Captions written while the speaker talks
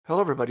Hello,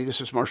 everybody. This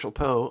is Marshall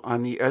Poe.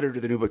 I'm the editor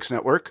of the New Books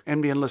Network.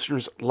 NBN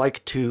listeners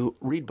like to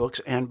read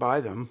books and buy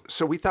them.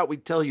 So we thought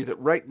we'd tell you that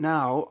right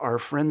now, our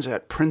friends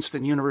at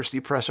Princeton University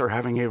Press are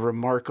having a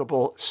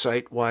remarkable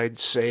site-wide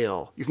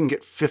sale. You can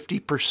get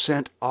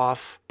 50%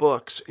 off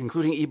books,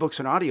 including ebooks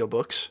and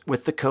audiobooks,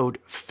 with the code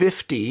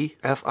 50,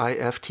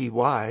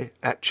 F-I-F-T-Y,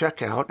 at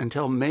checkout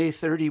until May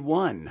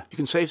 31. You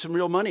can save some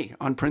real money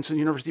on Princeton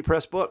University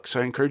Press books.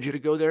 I encourage you to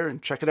go there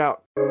and check it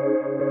out.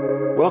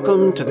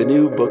 Welcome to the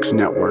New Books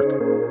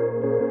Network.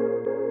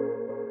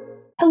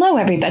 Hello,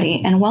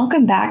 everybody, and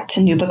welcome back to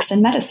New Books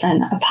in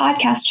Medicine, a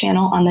podcast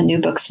channel on the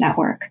New Books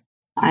Network.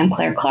 I'm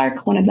Claire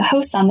Clark, one of the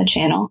hosts on the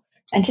channel,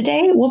 and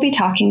today we'll be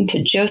talking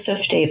to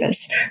Joseph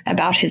Davis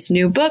about his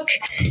new book,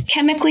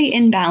 Chemically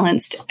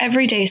Imbalanced: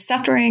 Everyday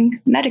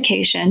Suffering,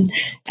 Medication,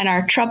 and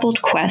Our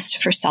Troubled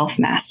Quest for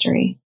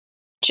Self-Mastery.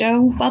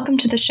 Joe, welcome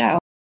to the show.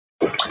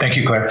 Thank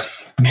you, Claire.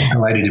 I'm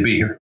delighted to be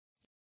here.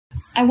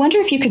 I wonder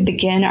if you could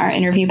begin our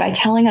interview by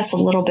telling us a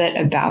little bit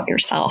about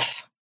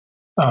yourself.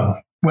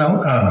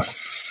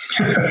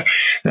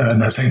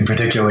 Nothing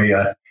particularly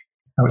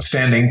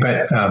outstanding,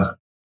 but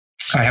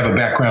I have a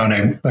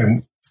background.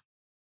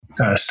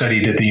 I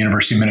studied at the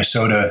University of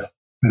Minnesota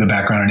with a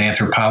background in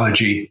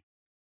anthropology.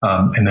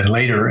 And then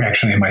later,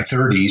 actually in my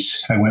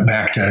 30s, I went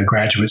back to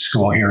graduate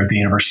school here at the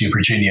University of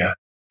Virginia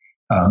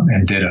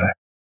and did a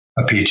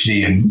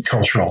PhD in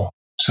cultural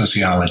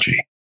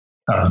sociology.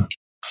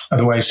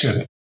 Otherwise,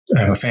 I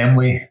have a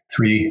family,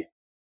 3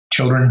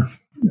 children,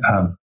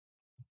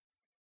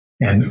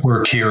 and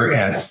work here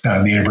at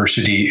the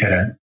university at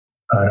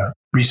a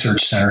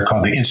research center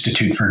called the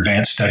Institute for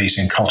Advanced Studies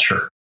in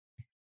Culture,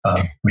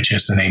 which,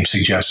 as the name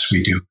suggests,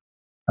 we do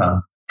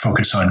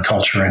focus on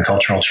culture and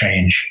cultural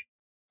change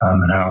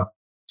and how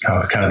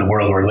kind of the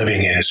world we're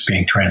living in is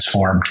being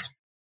transformed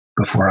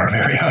before our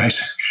very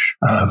eyes.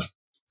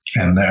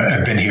 And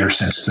I've been here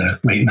since the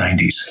late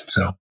 90s,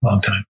 so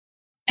long time.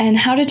 And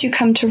how did you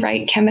come to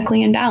write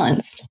Chemically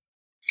Imbalanced?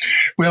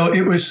 Well,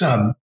 it was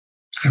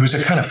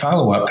a kind of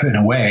follow-up in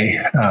a way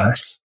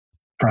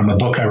from a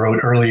book I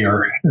wrote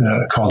earlier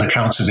called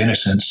Accounts of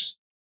Innocence,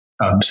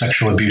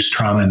 Sexual Abuse,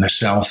 Trauma, and the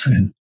Self.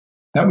 And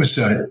that was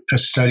a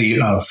study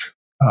of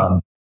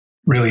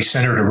really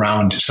centered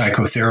around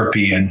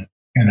psychotherapy and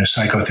a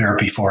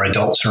psychotherapy for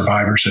adult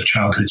survivors of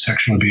childhood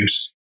sexual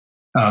abuse.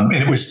 And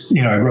it was,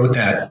 I wrote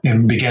that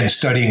and began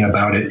studying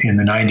about it in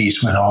the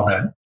 90s when all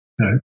the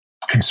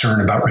concern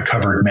about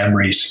recovered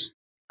memories.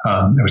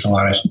 There was a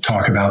lot of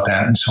talk about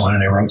that and so on,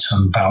 and I wrote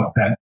some about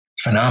that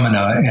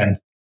phenomena. And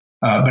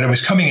but I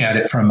was coming at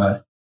it from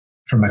a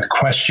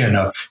question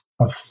of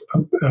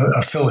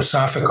a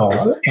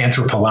philosophical,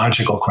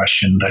 anthropological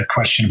question, the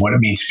question of what it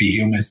means to be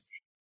human.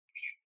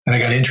 And I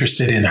got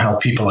interested in how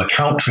people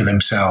account for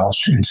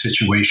themselves in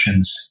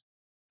situations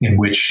in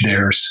which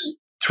there's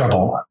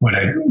trouble. What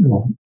I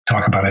will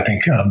talk about, I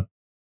think, of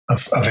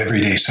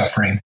everyday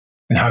suffering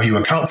and how you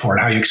account for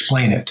it, how you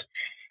explain it,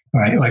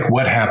 right? Like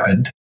what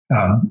happened.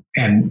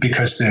 And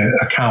because the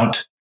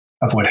account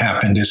of what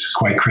happened is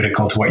quite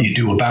critical to what you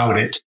do about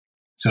it.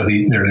 So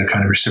there's a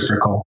kind of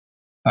reciprocal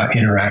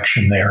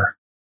interaction there.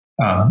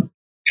 So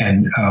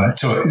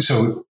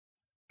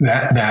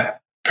that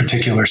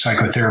particular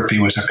psychotherapy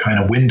was a kind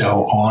of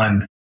window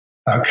on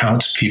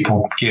accounts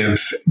people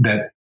give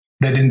that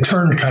in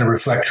turn kind of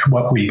reflect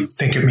what we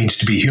think it means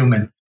to be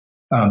human.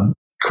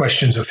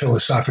 Questions of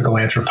philosophical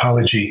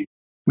anthropology,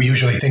 we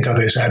usually think of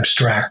as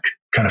abstract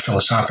kind of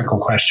philosophical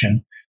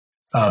question.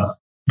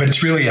 But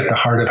it's really at the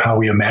heart of how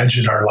we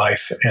imagine our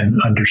life and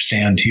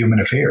understand human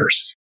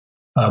affairs.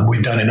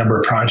 We've done a number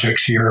of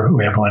projects here.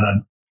 We have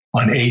one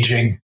on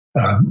aging.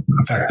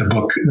 In fact, the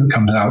book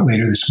comes out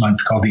later this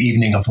month called The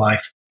Evening of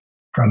Life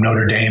from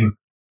Notre Dame.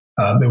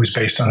 That was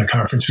based on a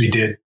conference we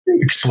did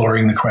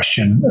exploring the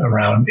question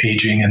around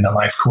aging and the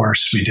life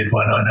course. We did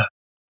one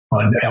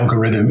on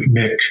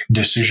algorithmic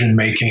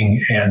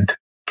decision-making and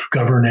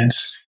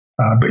governance.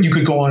 But you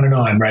could go on and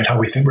on, right? How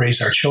we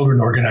raise our children,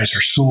 organize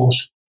our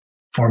schools,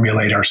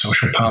 formulate our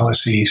social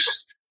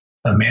policies,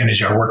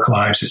 manage our work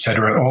lives, et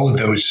cetera. All of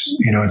those,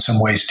 in some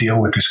ways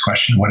deal with this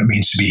question, what it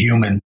means to be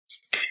human.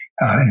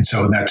 And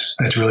so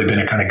that's really been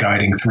a kind of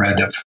guiding thread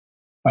of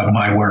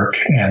my work.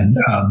 And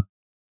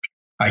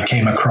I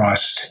came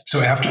across,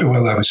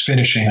 while I was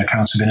finishing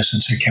Accounts of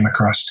Innocence,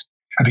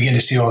 I began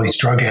to see all these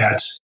drug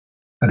ads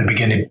that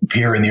began to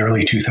appear in the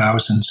early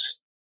 2000s,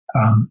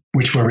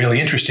 which were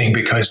really interesting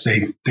because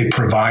they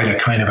provide a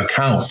kind of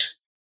account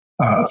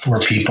for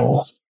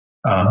people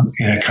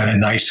in a kind of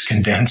nice,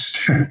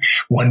 condensed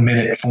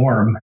 1-minute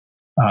form.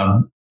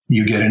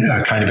 You get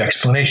a kind of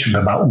explanation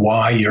about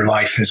why your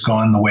life has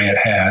gone the way it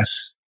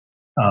has.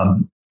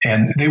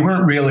 And they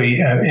weren't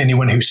really,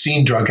 anyone who's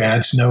seen drug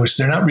ads knows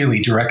they're not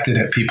really directed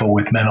at people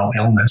with mental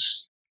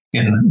illness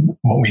in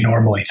what we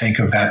normally think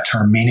of that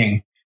term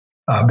meaning.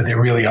 But they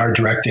really are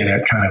directed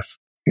at kind of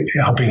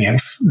helping you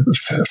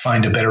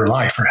find a better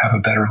life or have a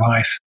better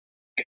life.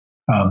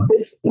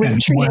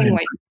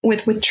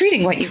 With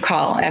treating what you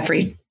call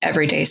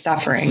everyday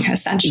suffering,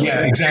 essentially.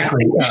 Yeah,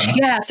 exactly.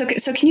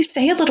 So can you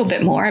say a little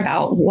bit more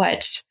about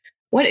what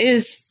what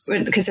is,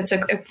 because it's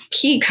a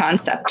key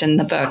concept in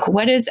the book,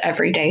 what is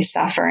everyday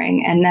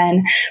suffering? And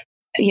then,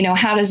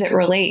 how does it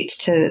relate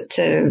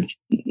to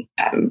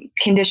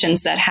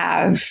conditions that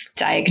have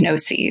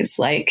diagnoses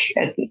like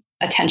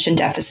attention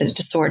deficit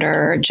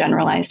disorder or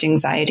generalized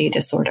anxiety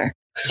disorder?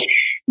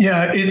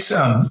 Yeah, it's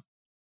a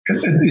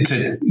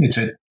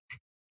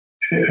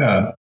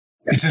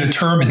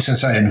term, and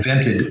since I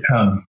invented,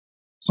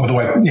 although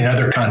in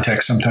other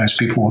contexts, sometimes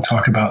people will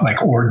talk about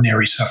like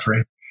ordinary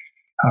suffering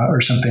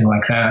or something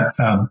like that.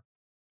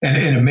 And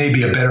it may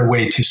be a better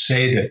way to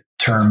say the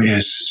term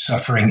is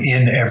suffering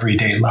in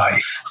everyday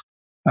life,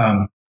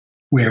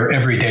 where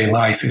everyday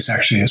life is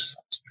actually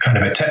kind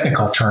of a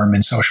technical term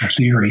in social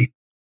theory,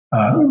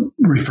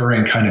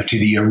 referring kind of to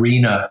the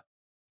arena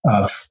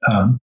of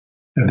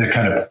the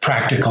kind of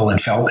practical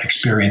and felt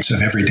experience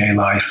of everyday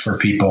life for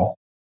people.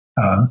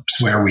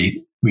 It's where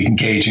we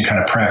engage in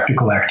kind of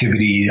practical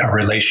activity, our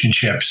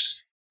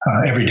relationships.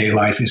 Everyday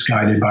life is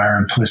guided by our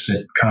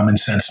implicit common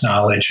sense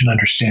knowledge and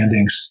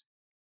understandings,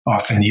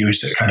 often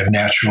used as kind of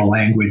natural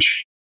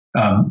language.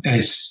 And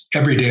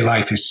everyday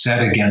life is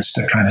set against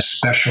a kind of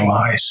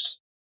specialized,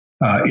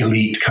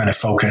 elite kind of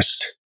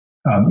focused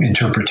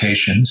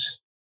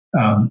interpretations.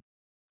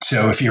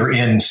 So if you're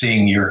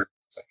seeing your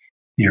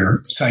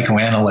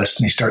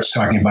psychoanalyst and he starts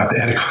talking about the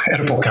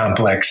Oedipal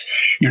complex,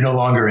 you're no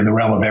longer in the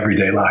realm of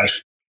everyday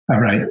life. All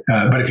right.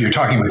 But if you're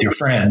talking with your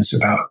friends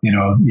about,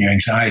 the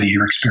anxiety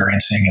you're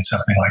experiencing and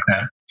something like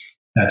that,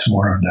 that's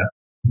more of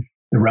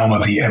the realm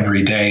of the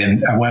everyday.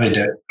 And I wanted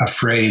a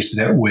phrase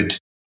that would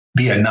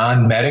be a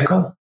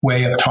non-medical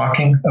way of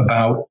talking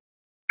about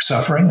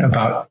suffering,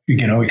 about,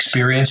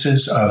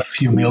 experiences of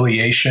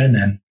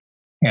humiliation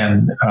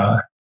and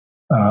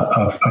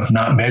of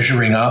not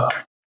measuring up,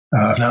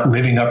 of not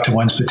living up to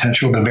one's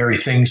potential, the very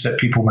things that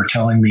people were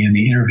telling me in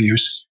the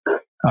interviews,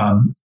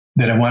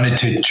 that I wanted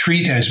to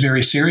treat as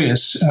very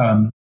serious.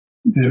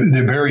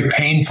 They're very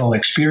painful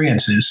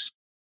experiences,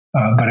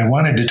 but I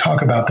wanted to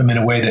talk about them in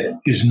a way that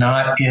is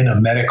not in a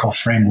medical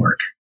framework.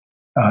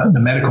 The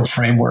medical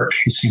framework,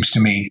 it seems to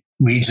me,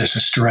 leads us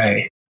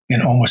astray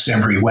in almost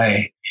every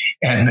way.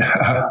 And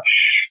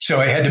so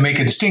I had to make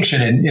a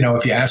distinction. And,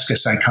 if you ask a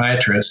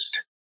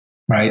psychiatrist,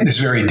 right, it's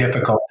very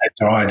difficult to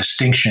draw a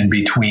distinction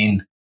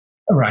between,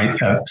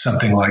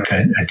 something like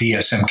a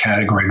DSM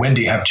category. When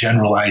do you have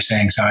generalized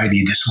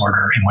anxiety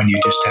disorder and when you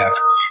just have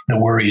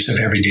the worries of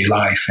everyday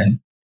life?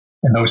 And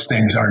those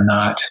things are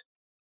not,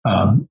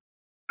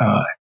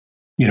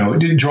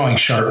 drawing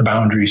sharp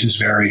boundaries is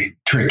very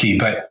tricky.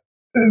 But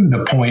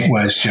the point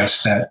was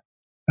just that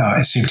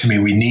it seemed to me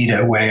we need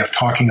a way of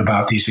talking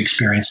about these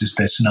experiences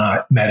that's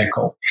not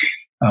medical.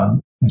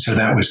 And so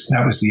that was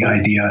the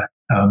idea.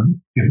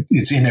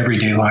 It's in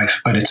everyday life,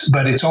 but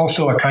it's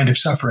also a kind of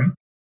suffering,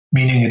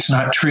 meaning it's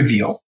not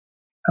trivial.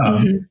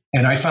 And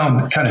I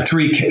found kind of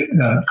three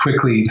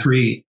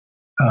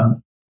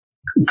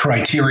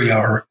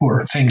criteria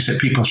or things that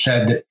people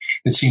said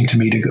that seemed to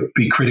me to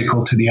be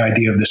critical to the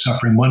idea of the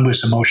suffering. One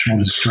was emotional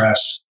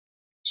distress.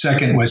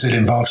 Second was it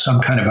involved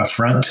some kind of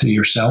affront to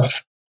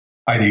yourself,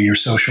 either your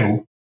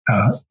social,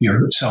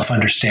 your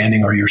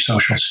self-understanding or your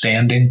social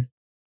standing,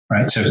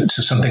 right? So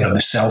something of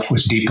the self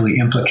was deeply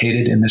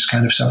implicated in this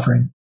kind of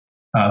suffering.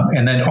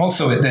 And then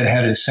also that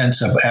had a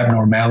sense of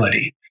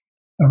abnormality,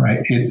 all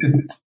right?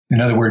 In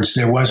other words,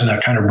 there wasn't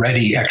a kind of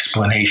ready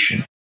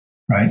explanation,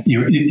 right?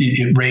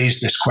 It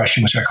raised this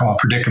question, which I call a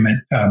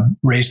predicament,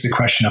 raised the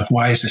question of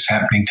why is this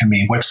happening to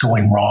me? What's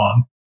going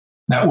wrong?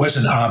 That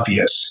wasn't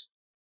obvious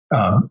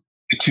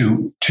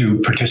to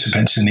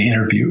participants in the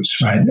interviews,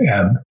 right?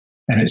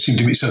 And it seemed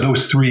to me, so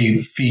those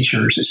three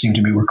features, it seemed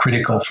to me, were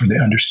critical for the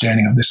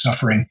understanding of the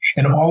suffering.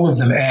 And all of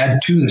them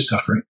add to the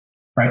suffering,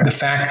 right? The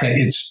fact that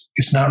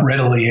it's not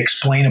readily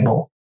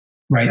explainable,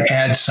 right,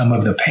 adds some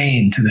of the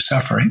pain to the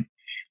suffering,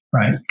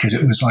 right? Because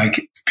it was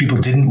like people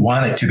didn't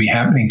want it to be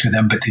happening to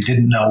them, but they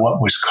didn't know what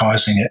was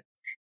causing it.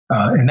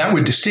 And that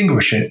would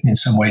distinguish it in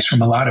some ways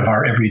from a lot of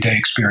our everyday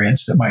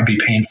experience that might be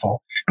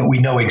painful, but we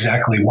know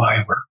exactly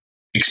why we're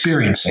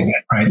experiencing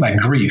it, right? Like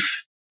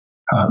grief.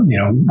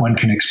 One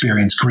can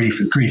experience grief.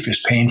 Grief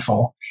is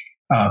painful,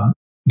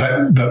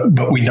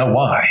 but we know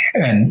why.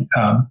 And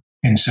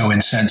so in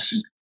a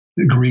sense,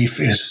 grief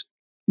is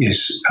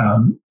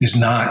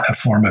not a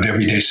form of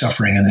everyday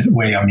suffering in the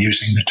way I'm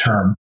using the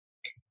term.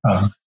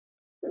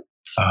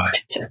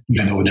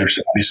 Even though there's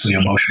obviously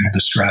emotional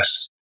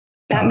distress.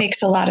 That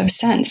makes a lot of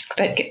sense.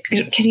 But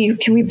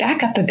can we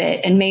back up a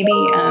bit and maybe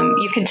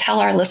you can tell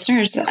our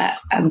listeners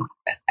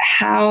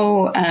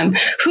how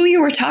who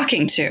you were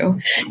talking to?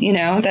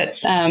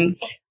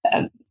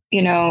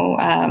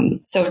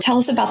 So tell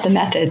us about the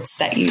methods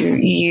that you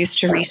used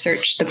to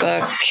research the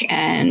book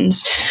and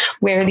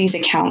where these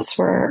accounts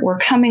were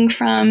coming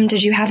from.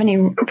 Did you have any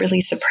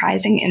really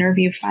surprising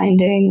interview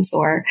findings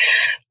or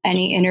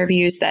any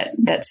interviews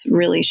that's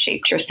really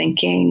shaped your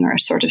thinking or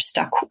sort of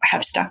stuck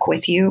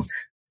with you?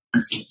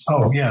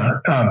 Oh,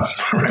 yeah.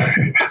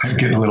 I'm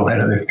getting a little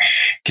ahead of the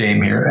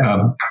game here.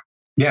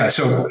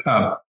 So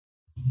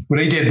what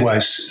I did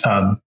was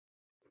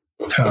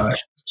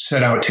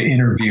set out to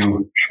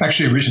interview,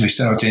 originally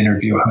set out to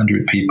interview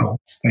 100 people.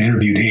 I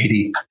interviewed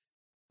 80.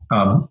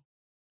 I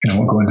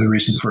won't go into the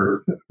reason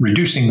for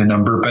reducing the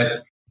number,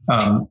 but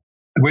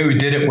the way we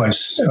did it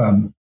was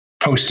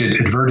posted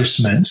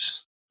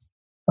advertisements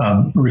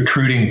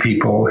recruiting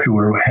people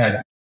who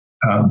had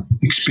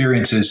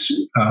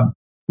experiences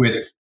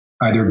with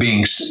either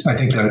being, I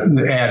think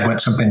the ad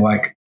went something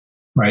like,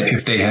 right,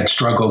 if they had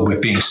struggled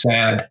with being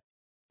sad,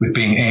 with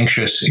being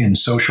anxious in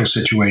social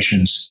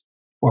situations,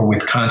 or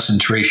with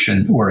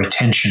concentration or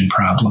attention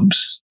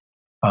problems,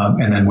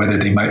 and then whether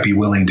they might be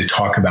willing to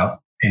talk about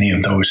any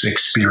of those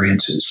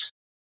experiences.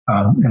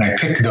 And I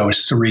picked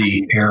those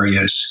three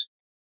areas,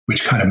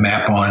 which kind of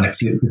map on if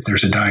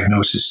there's a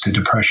diagnosis to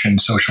depression,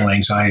 social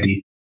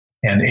anxiety,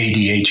 and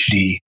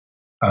ADHD,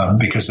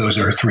 because those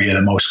are three of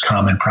the most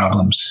common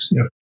problems,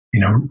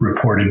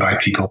 reported by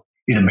people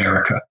in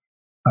America,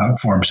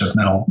 forms of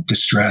mental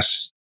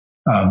distress.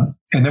 And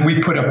then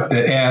we put up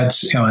the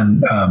ads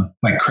on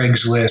like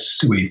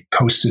Craigslist. We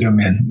posted them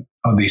in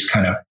all these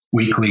kind of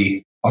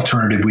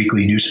alternative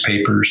weekly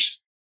newspapers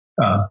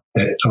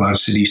that a lot of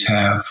cities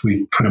have.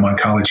 We put them on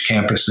college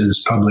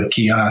campuses, public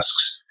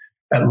kiosks,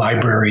 at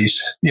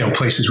libraries,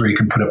 places where you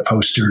can put up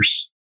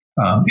posters,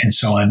 and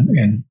so on.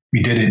 And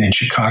we did it in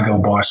Chicago,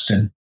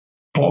 Boston,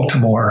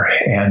 Baltimore,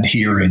 and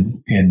here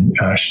in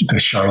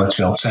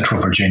the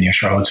Central Virginia,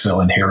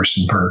 Charlottesville, and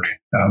Harrisonburg,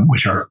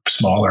 which are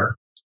smaller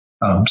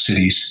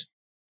cities.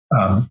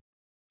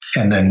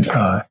 And then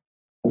I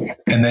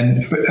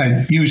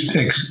used,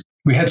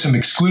 we had some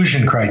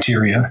exclusion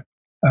criteria.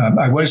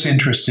 I was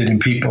interested in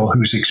people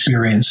whose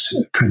experience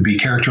could be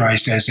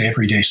characterized as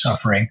everyday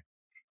suffering.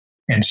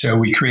 And so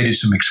we created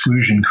some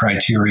exclusion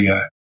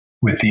criteria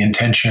with the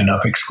intention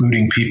of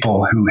excluding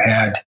people who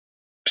had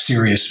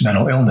serious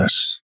mental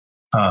illness.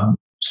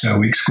 So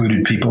we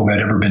excluded people who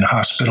had ever been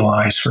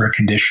hospitalized for a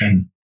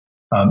condition,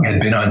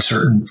 had been on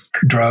certain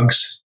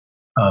drugs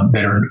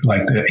that are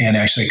like the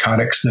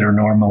antipsychotics that are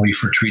normally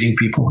for treating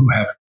people who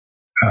have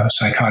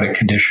psychotic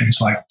conditions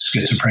like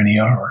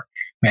schizophrenia or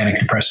manic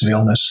depressive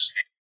illness,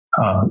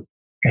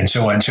 and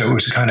so on. So it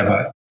was kind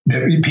of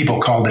people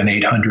called an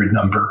 800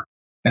 number.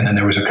 And then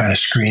there was a kind of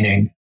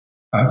screening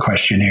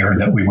questionnaire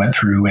that we went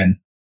through, and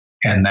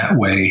that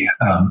way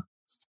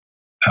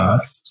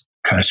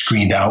kind of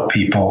screened out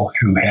people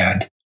who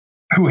had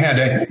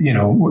a,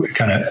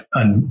 kind of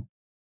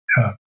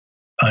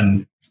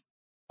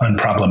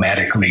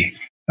unproblematically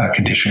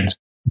conditions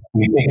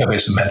we think of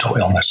as a mental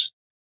illness.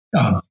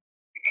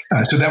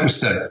 So that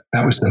was the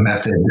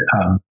method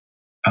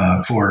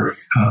for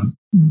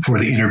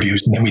the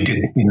interviews, and then we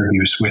did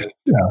interviews with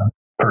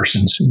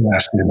persons who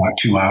lasted about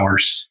 2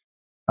 hours.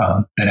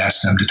 That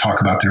asked them to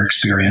talk about their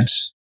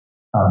experience,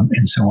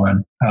 and so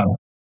on.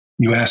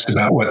 You asked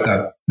about what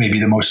maybe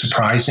the most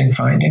surprising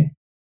finding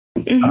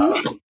in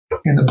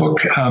the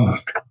book.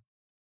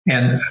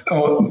 And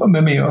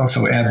let me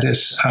also add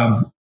this.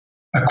 A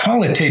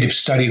qualitative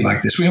study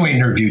like this, we only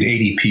interviewed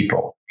 80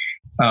 people.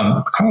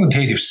 A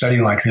qualitative study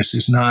like this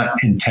is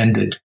not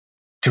intended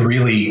to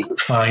really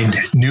find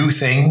new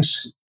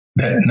things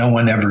that no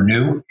one ever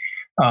knew.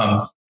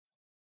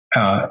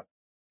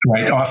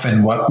 Right.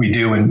 Often what we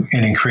do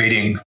in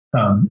creating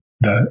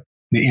the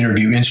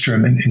interview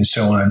instrument and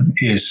so on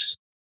is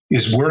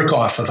work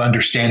off of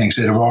understandings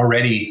that are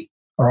already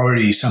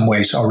some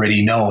ways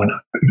already known,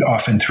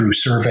 often through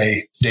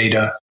survey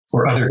data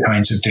or other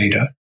kinds of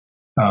data.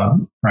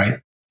 Right.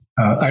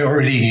 I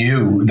already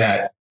knew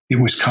that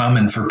it was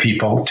common for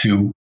people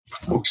to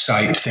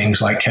cite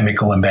things like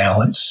chemical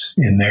imbalance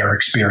in their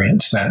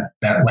experience.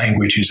 That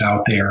language is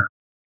out there.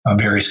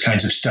 Various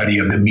kinds of study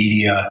of the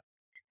media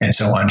and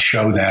so on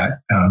show that,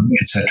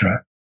 et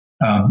cetera.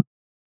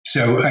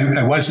 So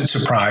I wasn't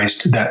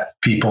surprised that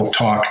people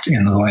talked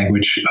in the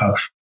language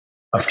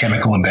of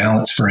chemical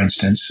imbalance, for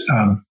instance.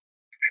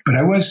 But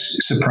I was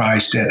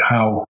surprised at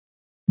how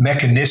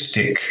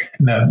mechanistic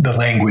the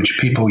language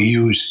people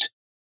used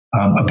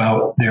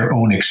about their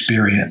own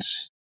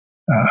experience,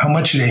 how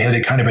much they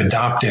had kind of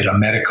adopted a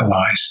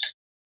medicalized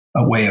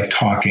way of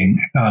talking,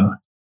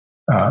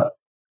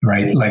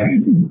 right? Like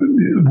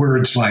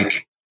words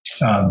like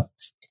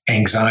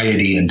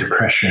anxiety and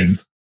depression,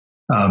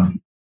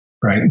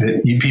 right,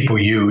 that people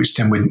used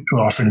and would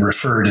often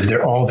refer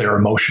to all their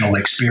emotional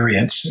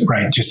experience,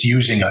 right, just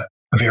using a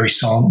very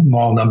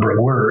small number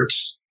of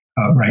words,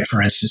 right, for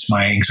instance,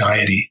 my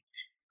anxiety,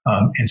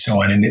 and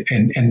so on.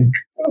 And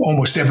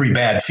almost every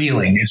bad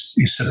feeling is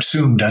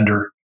subsumed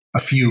under a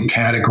few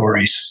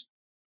categories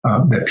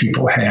that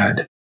people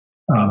had.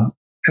 And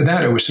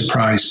that I was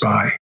surprised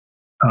by,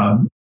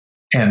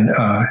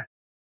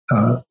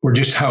 or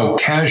just how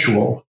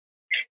casual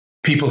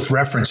people's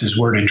references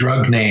were to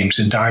drug names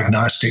and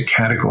diagnostic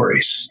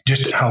categories,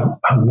 just how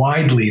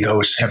widely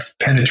those have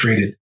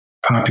penetrated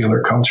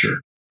popular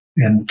culture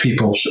and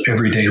people's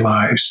everyday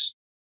lives,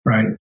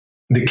 right?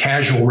 The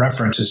casual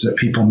references that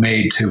people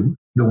made to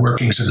the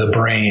workings of the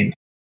brain,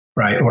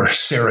 right? Or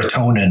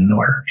serotonin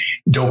or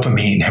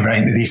dopamine,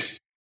 right?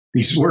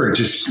 These words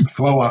just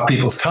flow off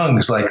people's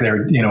tongues like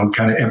they're,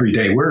 kind of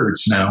everyday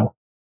words now.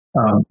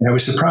 And I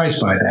was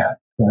surprised by that,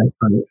 right?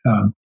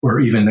 Or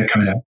even the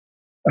kind of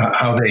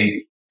how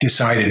they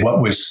decided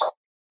what was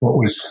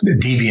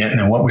deviant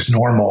and what was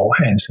normal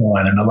and so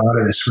on. And a lot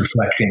of this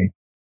reflecting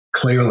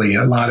clearly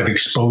a lot of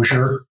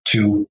exposure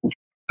to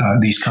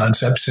these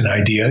concepts and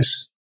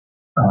ideas.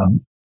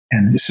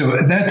 And so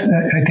I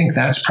think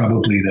that's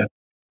probably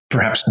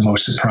perhaps the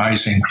most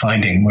surprising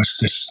finding was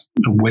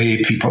the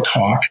way people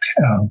talked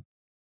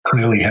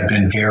clearly had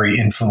been very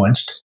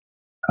influenced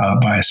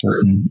by a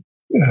certain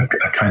a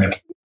kind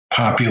of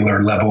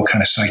popular level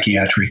kind of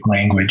psychiatric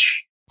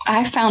language.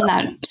 I found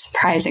that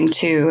surprising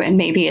too. And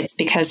maybe it's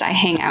because I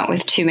hang out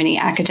with too many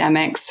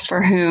academics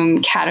for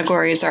whom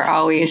categories are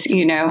always,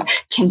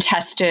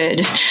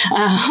 contested.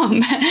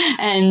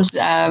 And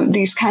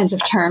these kinds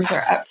of terms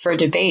are up for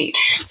debate.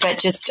 But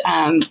just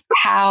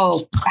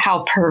how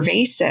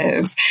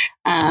pervasive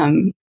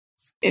what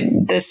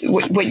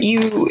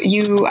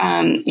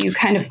you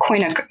kind of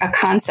coin a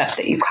concept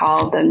that you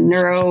call the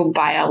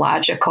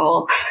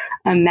neurobiological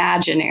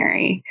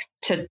imaginary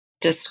to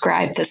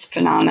describe this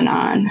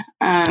phenomenon.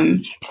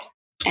 And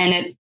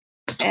at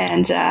the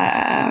end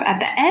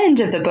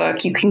of the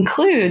book, you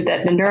conclude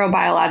that the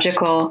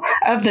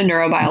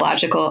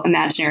neurobiological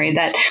imaginary,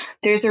 that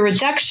there's a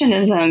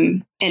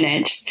reductionism in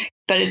it,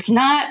 but it's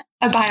not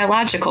a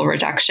biological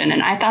reduction.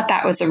 And I thought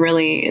that was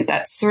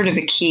that's sort of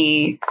a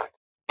key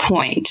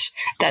point.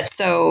 That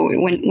so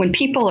when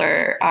people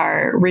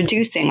are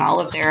reducing all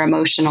of their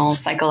emotional,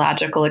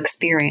 psychological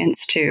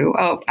experience to,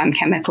 I'm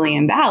chemically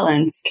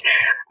imbalanced,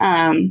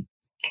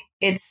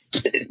 there's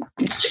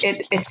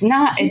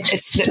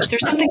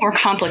something more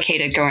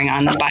complicated going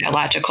on than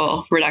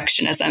biological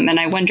reductionism. And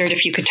I wondered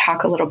if you could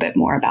talk a little bit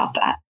more about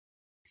that.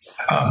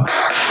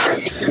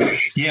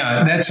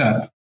 That's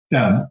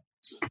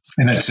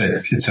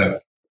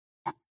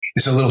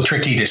it's a little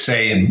tricky to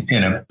say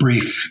in a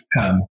brief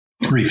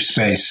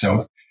space.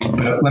 So,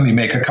 but let me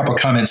make a couple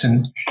comments.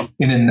 And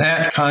in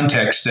that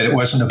context, that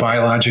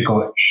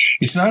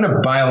it's not a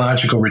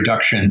biological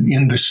reduction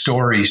in the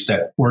stories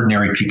that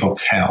ordinary people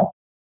tell.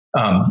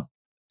 In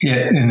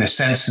the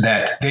sense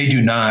that they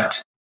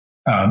don't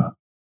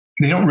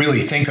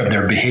really think of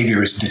their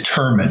behavior as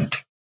determined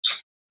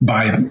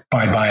by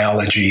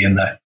biology in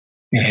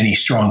any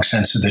strong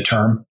sense of the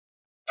term.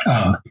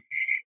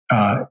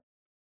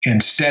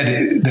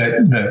 Instead,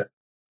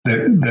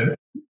 the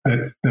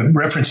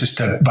references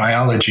to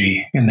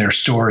biology in their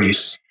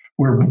stories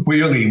were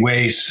really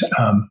ways,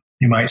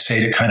 you might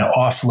say, to kind of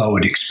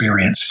offload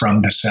experience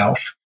from the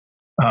self.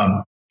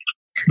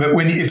 But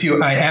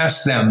I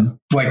ask them,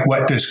 like,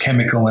 what does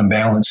chemical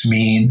imbalance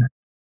mean?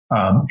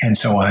 And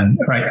so on,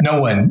 right?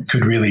 No one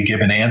could really give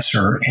an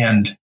answer.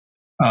 And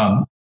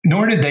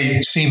nor did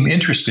they seem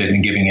interested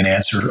in giving an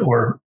answer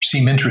or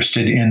seem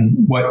interested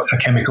in what a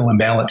chemical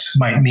imbalance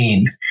might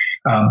mean.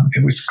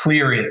 It was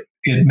clear it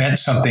meant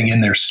something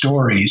in their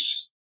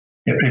stories.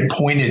 It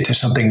pointed to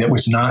something that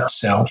was not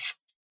self,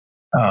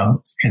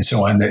 and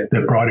so on, that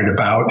brought it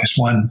about. As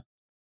one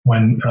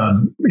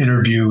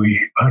interviewee,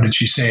 how did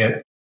she say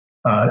it?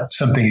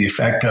 Something to the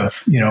effect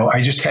of,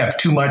 I just have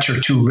too much or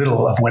too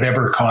little of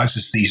whatever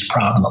causes these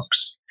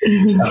problems.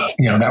 Mm-hmm.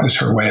 That was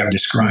her way of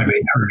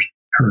describing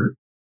her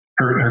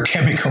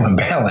chemical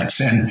imbalance.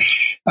 And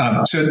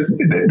so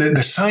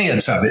the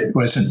science of it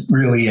wasn't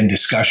really in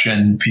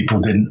discussion.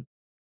 People didn't,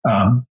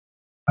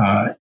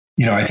 I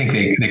think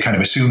they kind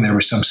of assumed there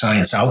was some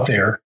science out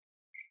there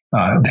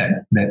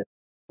that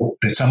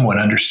someone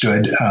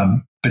understood,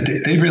 but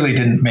they really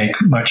didn't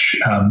make much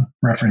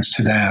reference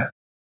to that.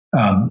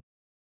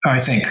 I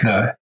think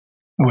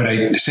what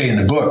I say in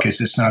the book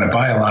is it's not a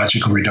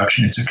biological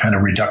reduction. It's a kind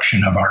of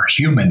reduction of our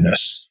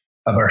humanness,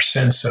 of our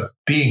sense of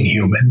being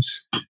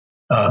humans,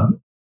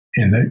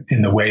 in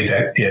the way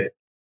that it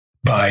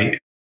by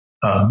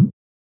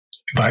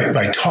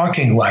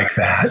talking like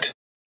that,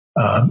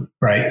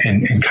 right,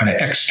 and kind of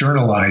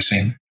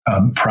externalizing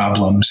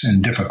problems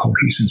and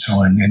difficulties and so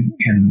on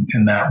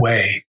in that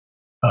way,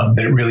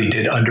 that really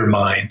did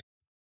undermine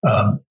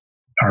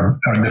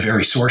the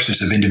very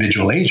sources of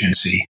individual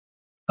agency.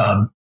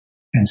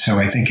 And so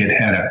I think it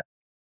had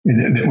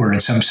that we're in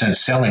some sense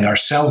selling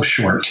ourselves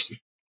short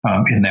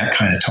in that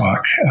kind of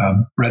talk,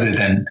 rather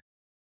than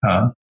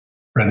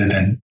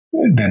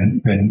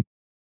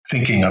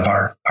thinking of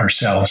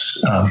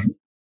ourselves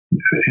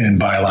in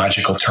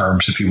biological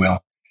terms, if you will.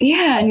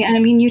 Yeah. And I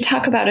mean, you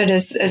talk about it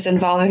as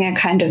involving a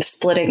kind of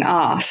splitting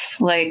off,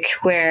 like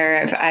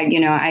where if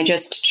I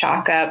just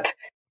chalk up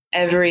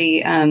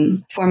every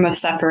form of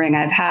suffering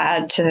I've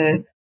had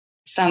to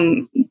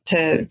something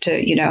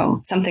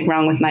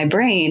wrong with my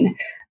brain,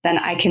 then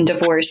I can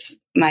divorce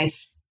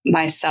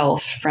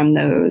myself from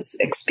those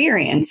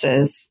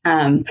experiences.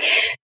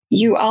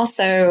 You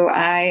also,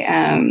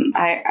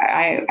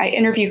 I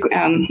interview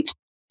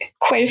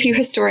quite a few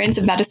historians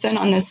of medicine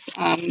on this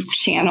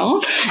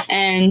channel,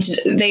 and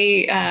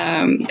they,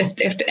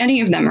 if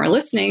any of them are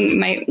listening,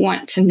 might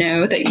want to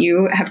know that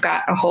you have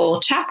got a whole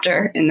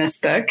chapter in this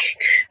book,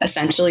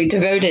 essentially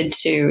devoted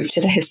to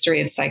the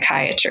history of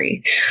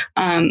psychiatry.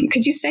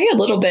 Could you say a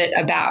little bit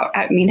about,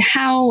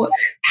 how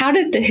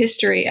did the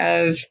history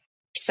of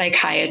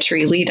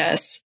psychiatry lead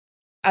us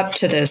up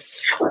to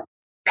this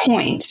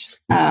point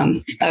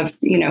of,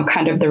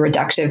 kind of the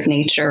reductive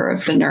nature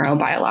of the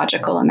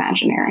neurobiological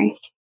imaginary?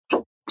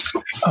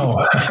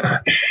 Oh,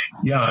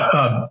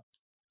 yeah.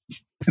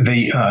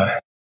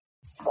 The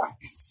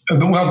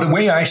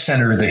way I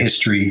center the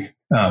history,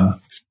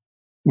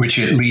 which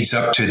it leads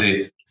up to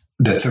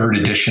the third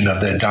edition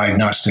of the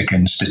Diagnostic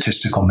and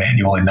Statistical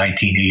Manual in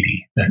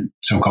 1980, the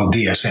so-called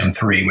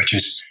DSM-3, which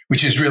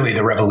is really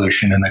the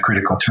revolution and the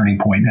critical turning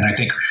point. And I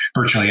think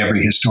virtually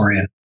every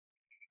historian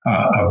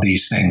of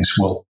these things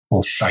will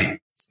cite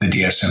the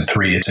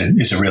DSM-3.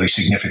 It's a really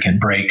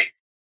significant break.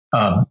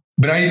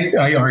 But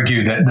I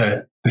argue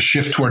that the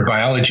shift toward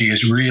biology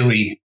is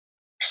really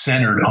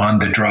centered on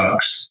the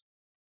drugs.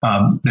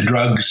 The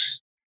drugs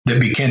that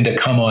begin to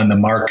come on the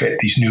market,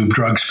 these new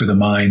drugs for the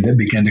mind that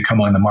began to come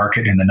on the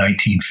market in the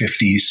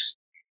 1950s.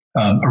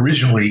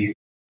 Originally,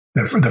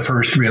 the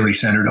first really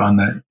centered on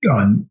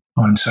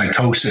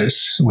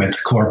psychosis with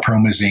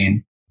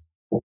chlorpromazine,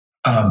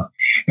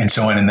 and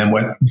so on. And then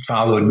what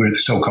followed with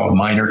so-called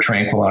minor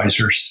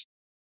tranquilizers,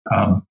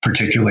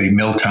 particularly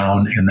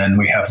Miltown, and then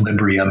we have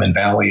Librium and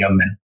Valium.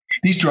 And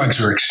these drugs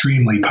were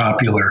extremely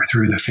popular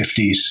through the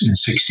 50s and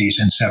 60s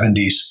and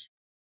 70s.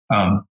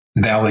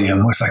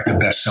 Valium was like the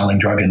best-selling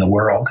drug in the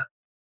world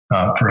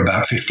for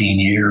about 15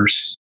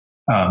 years,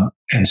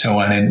 and so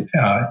on. And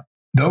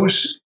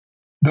those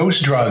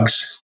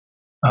drugs,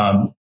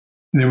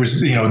 there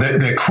was,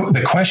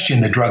 the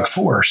question the drug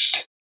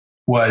forced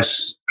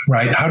was,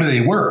 right, how do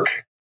they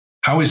work?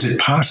 How is it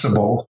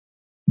possible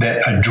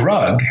that a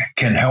drug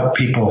can help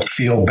people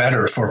feel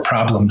better for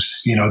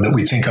problems, that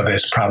we think of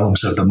as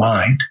problems of the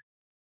mind?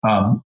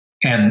 And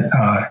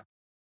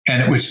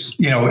it was,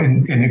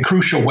 in a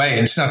crucial way,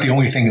 and it's not the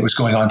only thing that was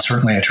going on.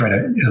 Certainly, I try to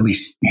at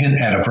least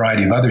hint at a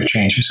variety of other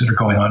changes that are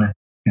going on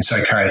in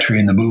psychiatry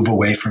and the move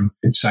away from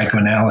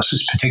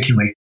psychoanalysis,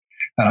 particularly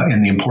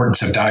in the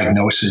importance of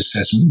diagnosis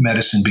as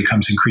medicine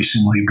becomes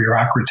increasingly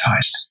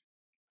bureaucratized.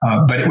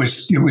 But it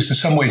was in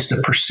some ways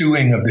the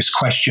pursuing of this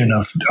question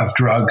of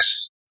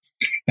drugs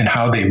and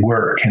how they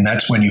work. And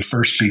that's when you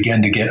first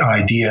begin to get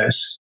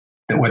ideas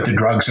that what the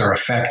drugs are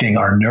affecting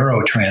are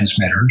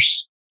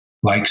neurotransmitters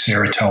like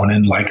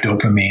serotonin, like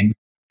dopamine,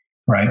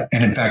 right?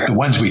 And in fact, the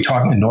ones we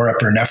talk,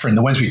 norepinephrine,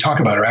 the ones we talk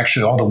about are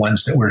actually all the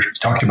ones that were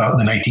talked about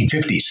in the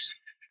 1950s.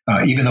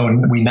 Even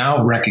though we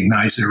now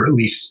recognize there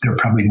are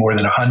probably more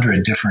than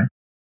 100 different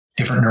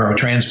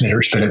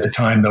neurotransmitters, but at the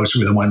time, those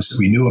were the ones that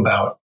we knew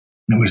about.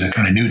 And it was a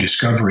kind of new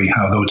discovery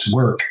how those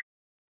work.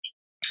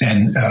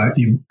 And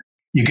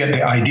you get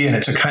the idea, and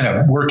it's a kind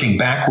of working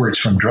backwards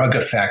from drug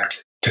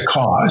effect to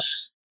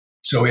cause.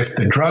 So if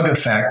the drug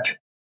effect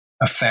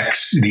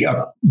affects the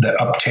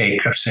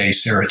uptake of, say,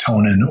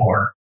 serotonin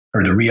or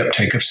the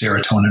reuptake of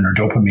serotonin or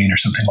dopamine or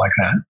something like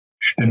that,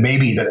 then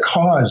maybe the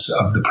cause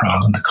of the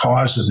problem, the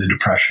cause of the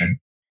depression,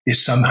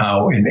 is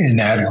somehow an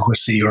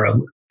inadequacy or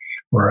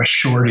a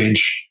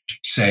shortage,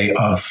 say,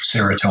 of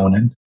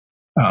serotonin.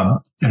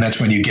 And that's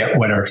when you get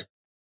the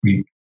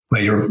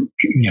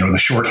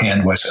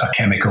shorthand was a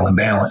chemical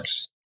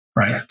imbalance,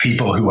 right?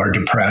 People who are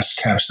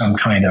depressed have some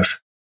kind of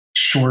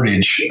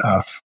shortage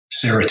of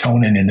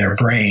serotonin in their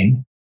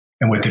brain.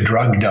 And what the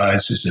drug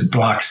does is it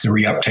blocks the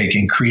reuptake,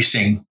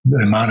 increasing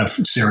the amount of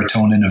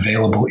serotonin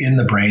available in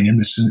the brain, in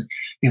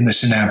the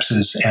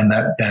synapses, and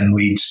that then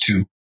leads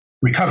to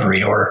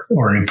recovery or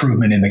an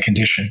improvement in the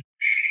condition.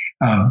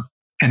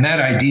 And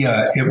that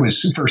idea, it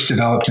was first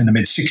developed in the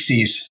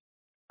mid-60s,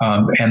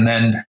 and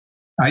then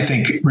I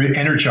think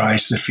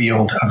energized the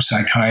field of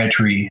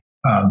psychiatry,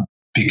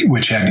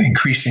 which had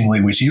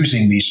increasingly was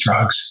using these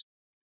drugs,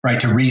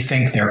 right, to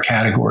rethink their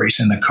categories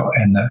and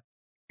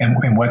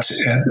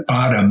what's at the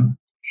bottom,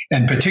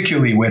 and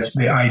particularly with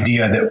the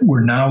idea that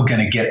we're now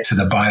going to get to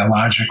the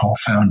biological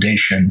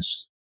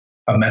foundations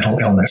of mental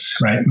illness,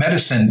 right?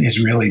 Medicine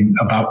is really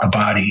about the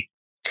body.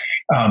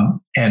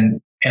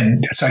 And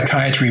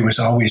psychiatry was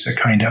always a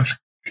kind of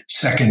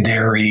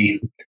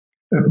secondary,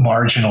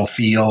 marginal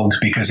field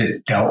because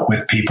it dealt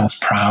with people's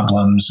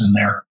problems and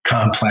their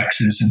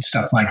complexes and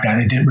stuff like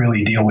that. It didn't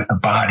really deal with the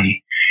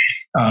body.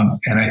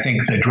 And I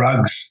think the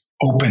drugs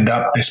opened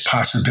up this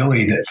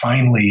possibility that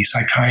finally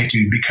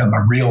psychiatry would become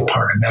a real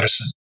part of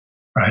medicine,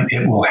 right?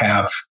 It will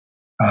have,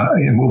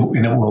 it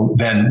will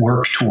then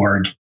work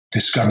toward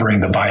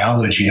discovering the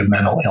biology of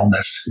mental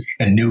illness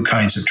and new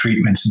kinds of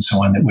treatments and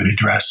so on that would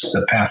address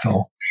the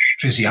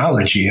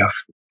pathophysiology of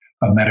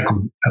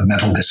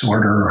mental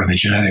disorder or the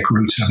genetic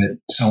roots of it,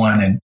 so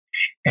on.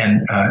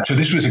 And so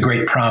this was a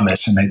great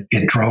promise, and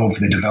it drove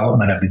the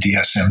development of the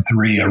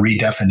DSM-3, a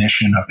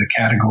redefinition of the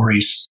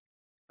categories,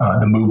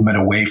 the movement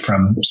away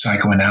from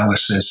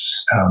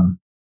psychoanalysis,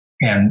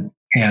 and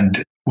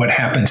what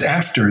happens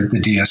after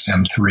the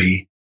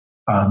DSM-3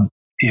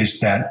 is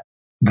that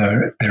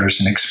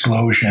there's an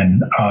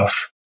explosion of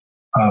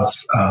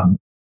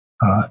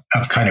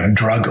kind of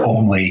drug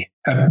only.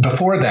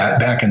 Before that,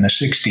 back in the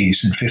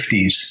 60s and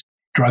 50s,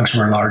 drugs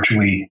were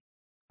largely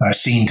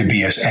seen to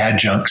be as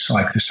adjuncts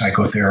like the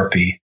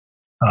psychotherapy.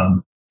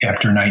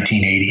 After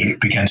 1980, it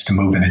begins to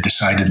move in a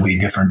decidedly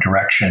different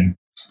direction.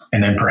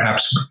 And then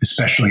perhaps,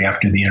 especially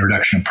after the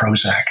introduction of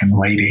Prozac in the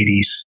late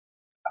 80s,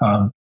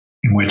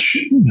 in which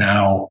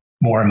now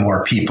more and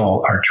more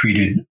people are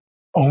treated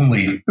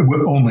only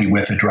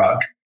with a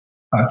drug.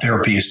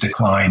 Therapy has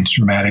declined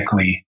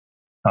dramatically,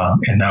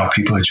 and now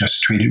people are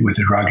just treated with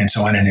a drug and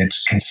so on. And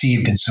it's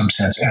conceived in some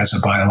sense as a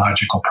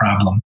biological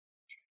problem.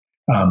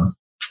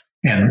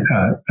 And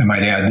I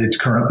might add that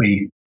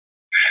currently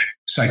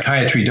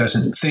psychiatry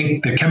doesn't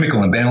think the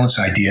chemical imbalance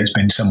idea has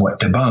been somewhat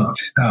debunked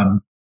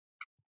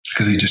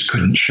because they just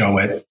couldn't show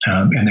it.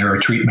 And there are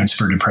treatments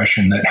for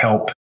depression that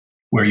help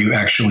where you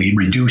actually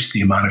reduce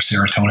the amount of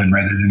serotonin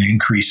rather than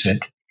increase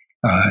it,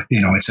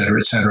 et cetera,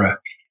 et cetera.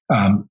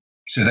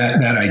 So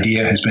that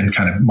idea has been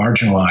kind of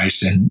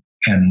marginalized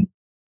and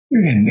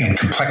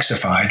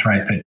complexified,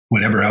 right? That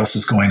whatever else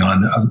is going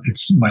on,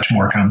 it's much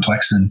more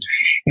complex than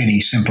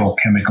any simple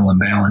chemical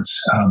imbalance.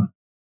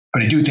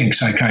 But I do think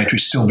psychiatry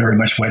is still very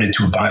much wedded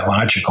to a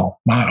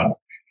biological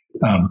model.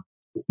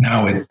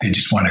 Now they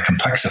just want to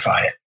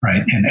complexify it,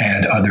 right? And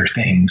add other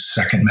things,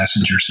 second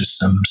messenger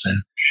systems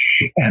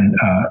and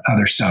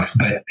other stuff.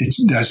 But it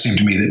does seem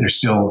to me that they're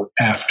still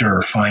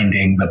after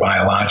finding the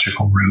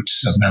biological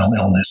roots of mental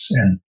illness.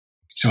 And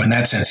so in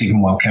that sense,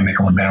 even while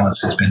chemical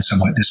imbalance has been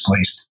somewhat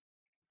displaced,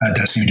 it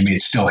does seem to me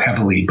it's still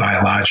heavily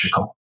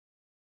biological.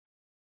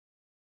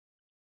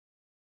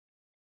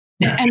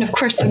 And of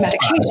course,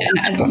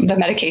 the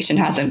medication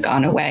hasn't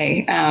gone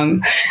away.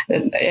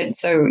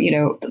 So,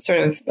 sort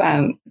of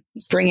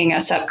bringing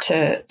us up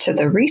to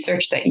the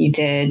research that you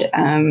did,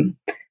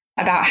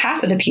 about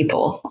half of the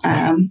people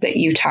that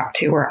you talked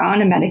to were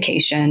on a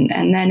medication,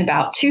 and then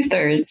about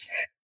 2/3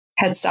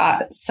 had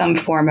sought some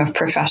form of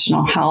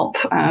professional help,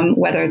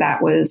 whether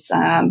that was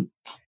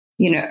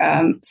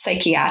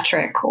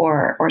psychiatric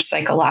or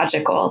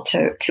psychological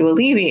to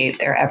alleviate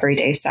their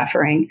everyday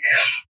suffering.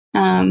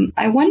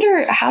 I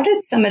wonder, how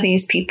did some of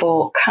these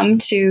people come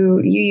to,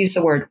 you use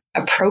the word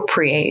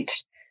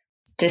appropriate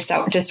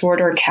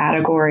disorder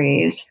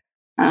categories.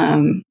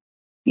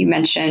 You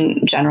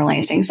mentioned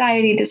generalized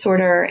anxiety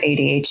disorder,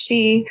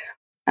 ADHD,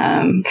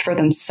 for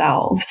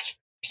themselves.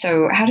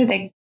 So how did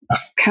they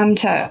come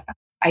to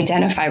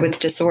identify with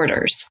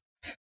disorders?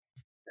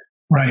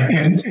 Right.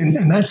 And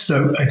that's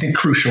the, I think,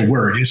 crucial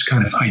word is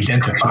kind of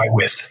identify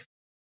with.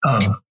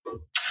 I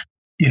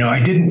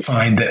didn't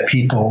find that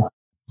people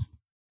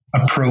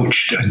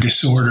approached a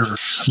disorder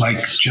like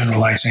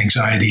generalized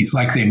anxiety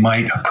like they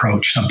might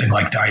approach something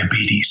like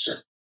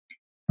diabetes,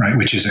 right?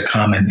 Which is a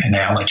common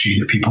analogy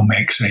that people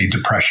make, say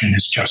depression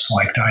is just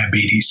like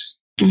diabetes.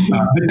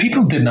 Mm-hmm. But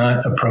people did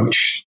not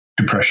approach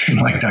depression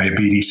like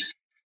diabetes.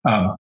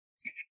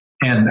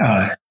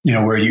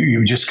 Where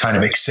you just kind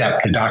of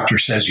accept the doctor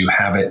says you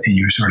have it and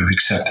you sort of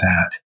accept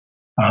that.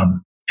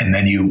 And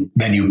then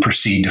you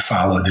proceed to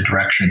follow the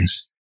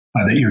directions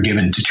that you're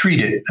given to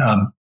treat it.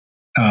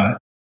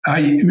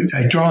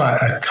 I draw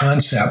a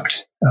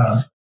concept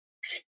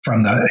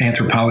from the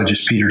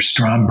anthropologist Peter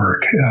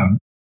Stromberg.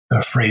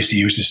 The phrase he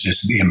uses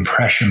is the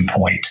impression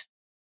point.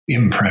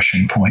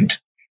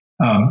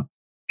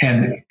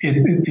 And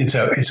it's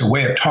a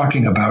way of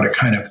talking about a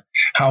kind of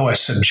how a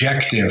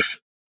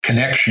subjective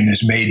connection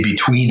is made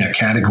between a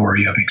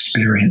category of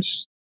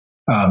experience,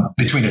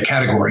 between a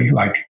category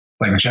like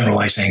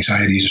generalized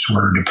anxiety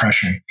disorder,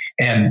 depression,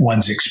 and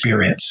one's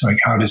experience. Like,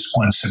 how does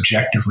one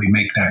subjectively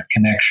make that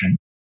connection?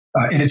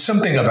 And it's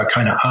something of a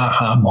kind of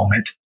aha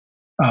moment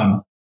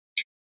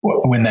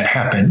when that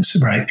happens,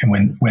 right?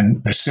 And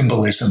when the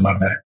symbolism of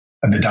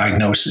the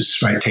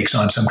diagnosis, right, takes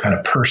on some kind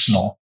of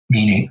personal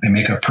meaning, they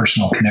make a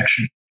personal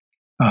connection.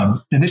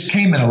 And this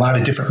came in a lot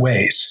of different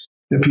ways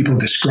that people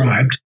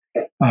described.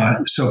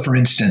 So, for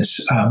instance,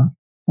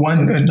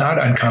 one not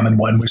uncommon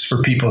one was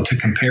for people to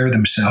compare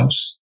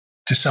themselves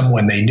to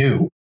someone they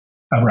knew,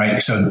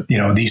 right? So,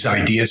 these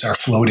ideas are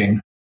floating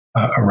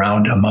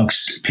around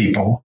amongst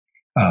people.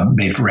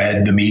 They've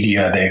read the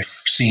media, they've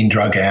seen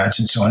drug ads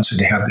and so on. So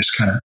they have this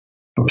kind of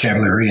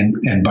vocabulary.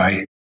 And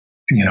by,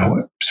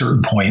 a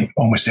certain point,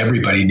 almost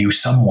everybody knew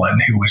someone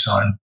who was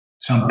on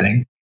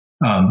something.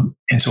 And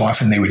so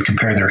often they would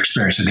compare their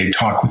experience. So they'd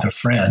talk with a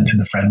friend and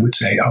the friend would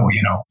say, oh,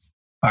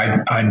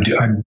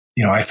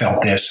 I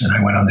felt this and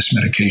I went on this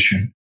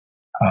medication,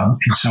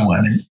 and so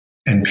on.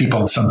 And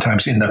people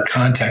sometimes in the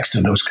context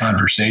of those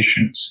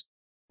conversations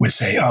would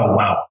say, oh,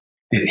 wow,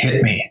 it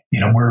hit me.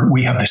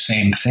 We have the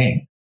same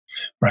thing.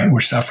 Right,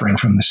 we're suffering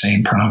from the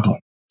same problem.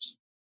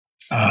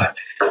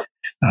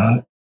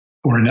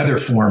 Or another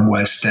form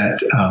was that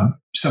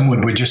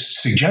someone would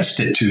just suggest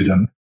it to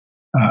them.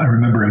 I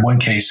remember in one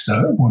case,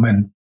 the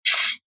woman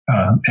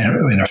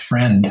and a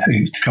friend,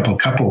 a couple of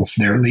couples,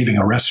 they're leaving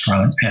a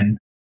restaurant, and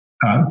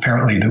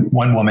apparently the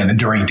one woman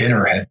during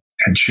dinner had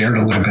shared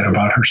a little bit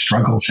about her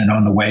struggles, and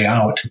on the way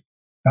out,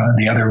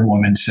 the other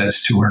woman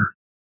says to her,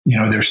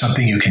 there's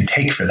something you can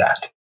take for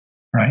that,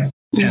 right?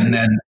 Mm-hmm.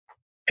 And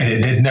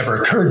it had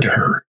never occured to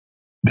her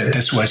that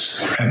this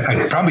was,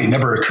 it probably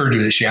never occurred to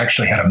her that she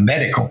actually had a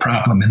medical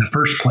problem in the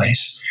first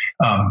place.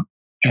 And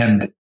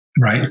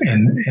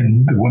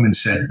the woman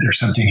said, there's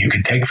something you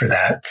can take for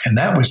that. And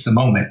that was the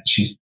moment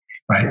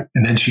right.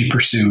 And then she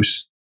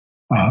pursues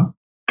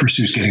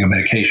getting a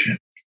medication.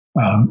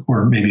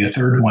 Or maybe a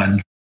third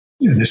one,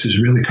 this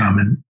is really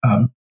common,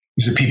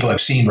 is that people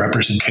have seen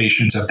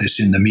representations of this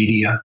in the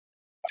media.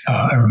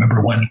 I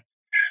remember one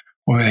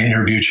woman I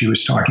interviewed, she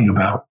was talking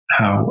about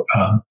how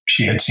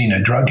she had seen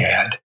a drug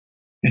ad,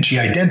 and she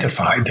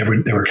identified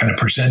they were kind of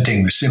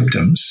presenting the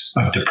symptoms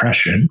of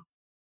depression,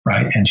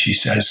 right? And she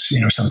says,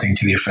 something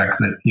to the effect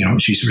that,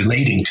 she's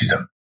relating to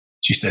them.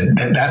 She said,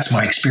 that's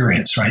my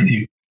experience, right?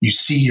 You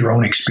see your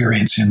own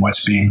experience in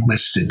what's being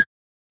listed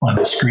on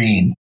the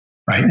screen,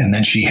 right? And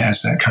then she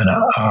has that kind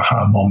of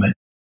aha moment.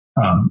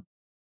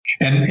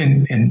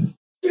 And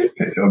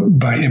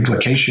by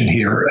implication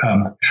here,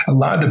 a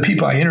lot of the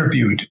people I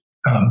interviewed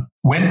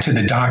went to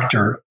the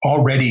doctor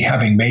already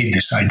having made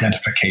this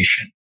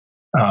identification,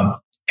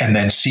 and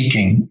then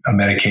seeking a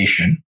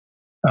medication.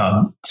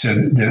 So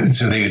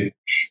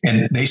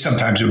they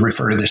sometimes would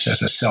refer to this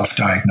as a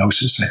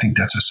self-diagnosis. I think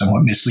that's a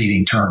somewhat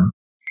misleading term,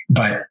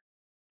 but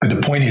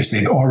the point is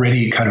they've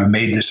already kind of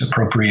made this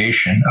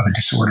appropriation of a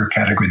disorder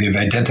category. They've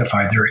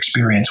identified their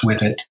experience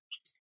with it,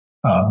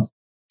 and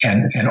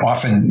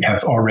often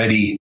have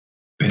already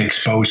been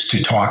exposed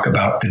to talk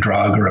about the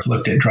drug or have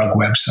looked at drug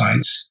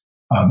websites,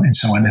 and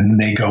so on. And then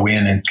they go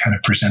in and kind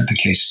of present the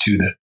case to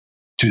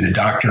the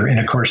doctor. And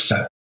of course,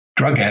 the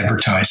drug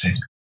advertising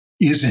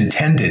is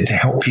intended to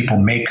help people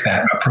make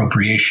that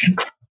appropriation,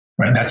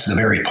 right? That's the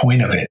very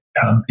point of it.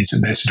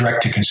 This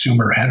direct to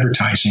consumer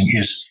advertising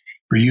is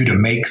for you to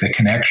make the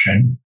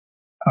connection,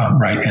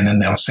 right? And then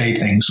they'll say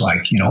things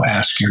like,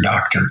 ask your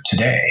doctor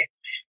today.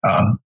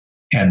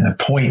 And the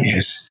point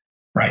is,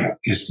 right,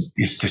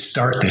 is to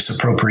start this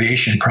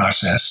appropriation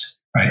process,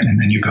 right?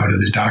 And then you go to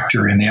the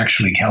doctor and they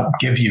actually help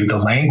give you the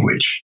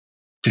language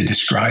to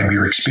describe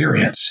your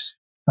experience.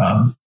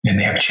 And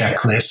they have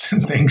checklists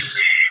and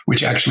things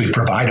which actually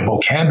provide a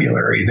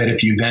vocabulary that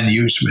if you then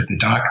use with the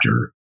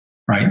doctor,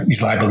 right,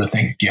 he's liable to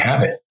think you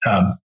have it,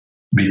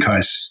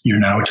 because you're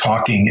now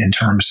talking in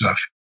terms of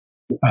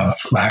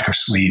lack of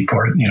sleep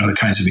or, the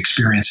kinds of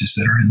experiences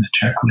that are in the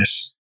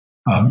checklist,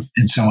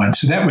 and so on.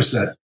 So that was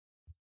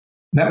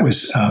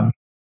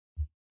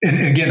and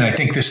again, I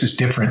think this is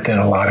different than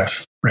a lot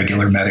of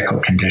regular medical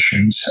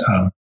conditions.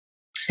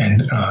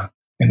 And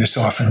this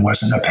often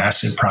wasn't a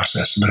passive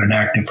process, but an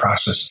active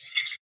process.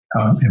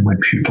 And when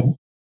people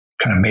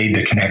kind of made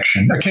the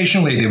connection,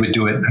 occasionally they would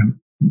do it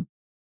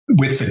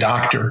with the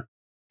doctor.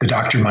 The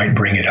doctor might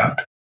bring it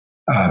up.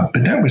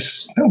 But that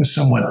was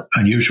somewhat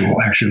unusual.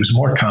 Actually, it was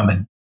more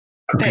common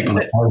for people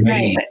that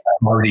already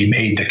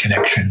made the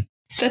connection.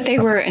 That they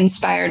were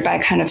inspired by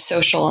kind of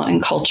social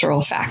and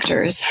cultural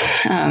factors,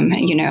 and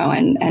then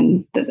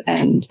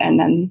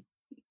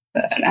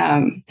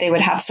they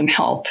would have some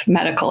help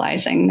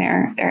medicalizing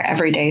their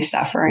everyday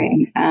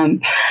suffering. I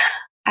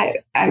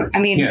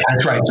mean, yeah,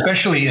 that's right.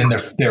 Especially in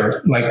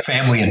their like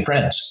family and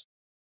friends.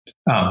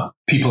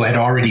 People had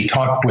already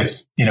talked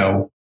with,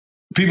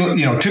 people.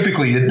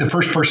 Typically, the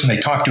first person they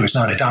talk to is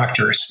not a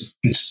doctor;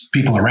 it's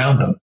people around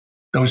them,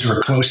 those who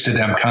are close to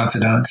them,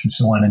 confidants, and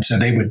so on. And so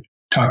they would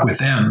talk with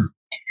them.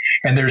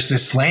 And there's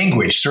this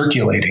language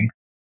circulating.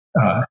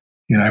 I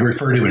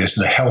refer to it as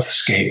the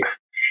healthscape.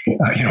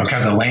 Kind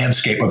of the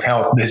landscape of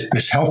health.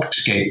 This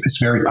healthscape is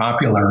very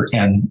popular,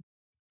 and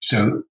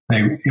so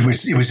it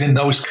was in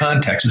those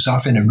contexts. It was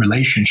often in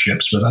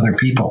relationships with other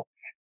people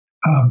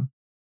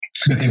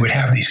that they would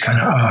have these kind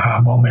of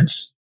aha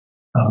moments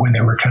when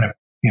they were kind of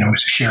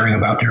sharing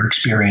about their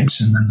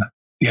experience, and then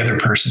the other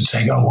person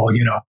saying, "Oh, well,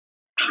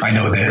 I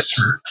know this,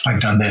 or I've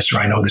done this, or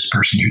I know this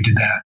person who did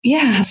that."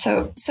 Yeah.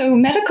 So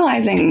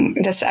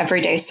medicalizing this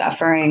everyday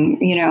suffering,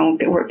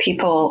 where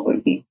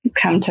people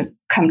come to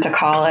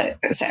call it,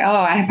 say, "Oh,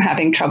 I'm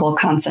having trouble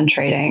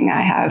concentrating.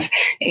 I have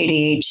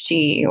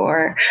ADHD,"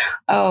 or,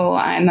 "Oh,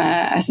 I'm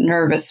a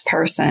nervous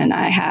person.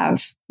 I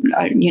have,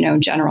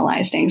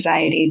 generalized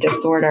anxiety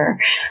disorder."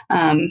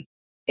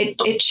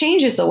 It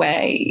changes the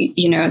way,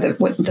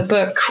 the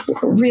book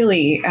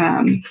really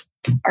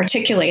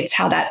articulates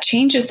how that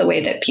changes the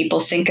way that people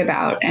think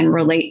about and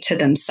relate to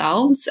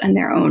themselves and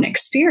their own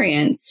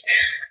experience.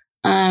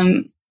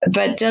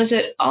 But does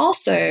it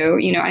also,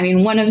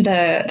 one of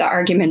the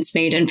arguments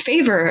made in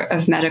favor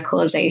of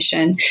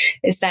medicalization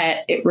is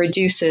that it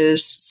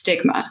reduces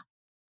stigma.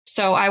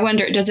 So I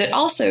wonder, does it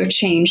also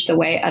change the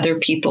way other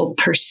people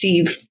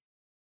perceive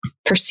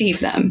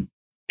them,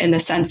 in the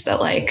sense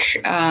that,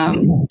 like,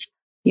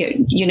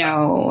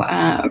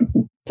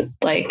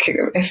 like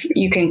if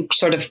you can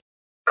sort of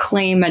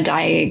claim a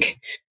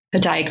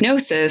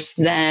diagnosis,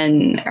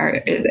 then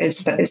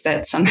is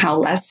that somehow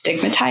less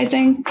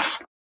stigmatizing?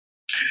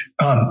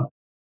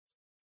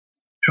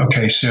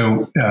 Okay,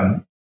 so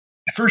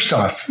first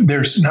off,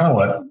 there's now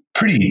a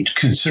pretty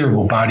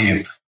considerable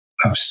body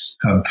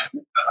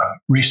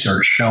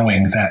research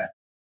showing that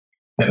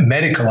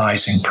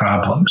medicalizing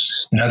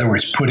problems, in other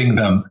words, putting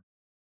them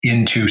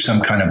into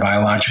some kind of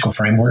biological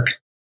framework,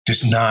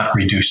 does not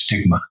reduce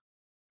stigma.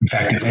 In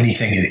fact, if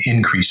anything, it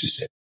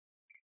increases it.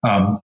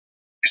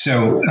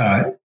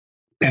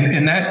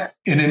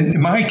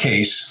 In my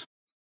case,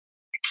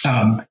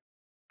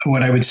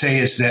 what I would say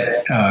is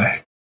that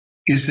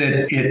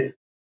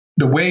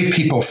the way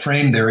people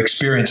frame their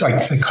experience,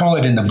 I call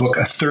it in the book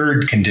a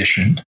third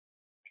condition.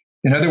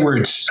 In other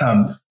words,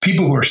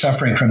 people who are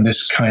suffering from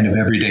this kind of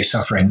everyday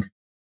suffering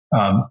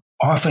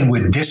often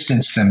would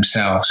distance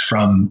themselves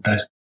from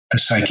the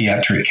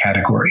psychiatric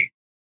category.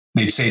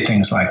 They'd say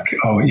things like,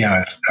 "Oh,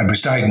 yeah, I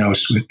was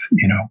diagnosed with,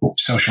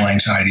 social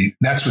anxiety.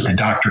 That's what the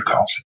doctor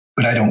calls it,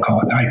 but I don't call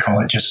it. I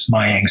call it just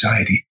my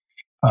anxiety."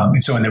 And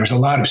there was a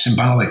lot of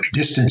symbolic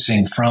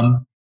distancing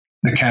from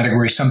the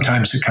category.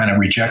 Sometimes a kind of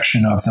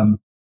rejection of them,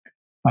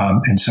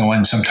 and so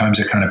on. Sometimes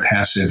a kind of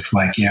passive,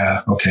 like,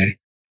 "Yeah, okay,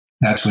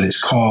 that's what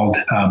it's called."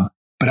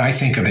 But I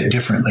think of it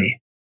differently.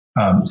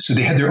 So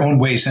they had their own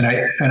ways, and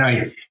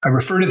I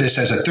refer to this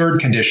as a third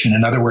condition.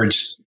 In other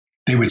words,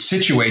 they would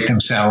situate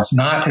themselves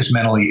not as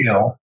mentally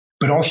ill,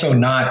 but also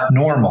not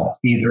normal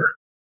either,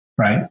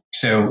 right?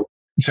 So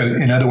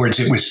in other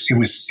words, it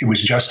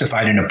was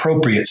justified and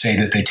appropriate, say,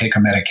 that they take a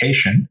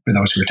medication for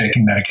those who are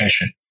taking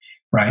medication,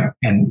 right?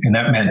 And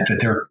that meant that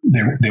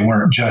they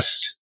weren't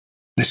just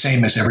the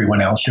same as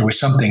everyone else. There was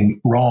something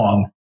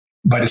wrong,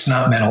 but it's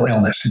not mental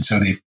illness, and so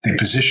they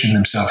position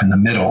themselves in the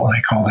middle, and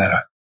I call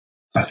that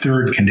a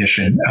third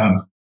condition.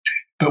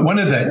 But one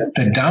of the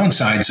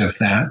downsides of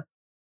that,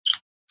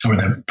 or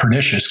the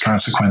pernicious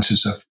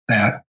consequences of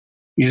that,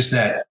 is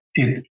that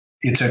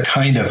it's a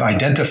kind of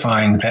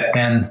identifying that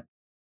then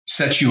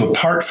sets you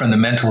apart from the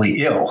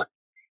mentally ill.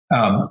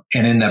 And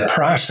in the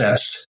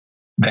process,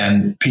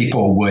 then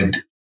people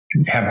would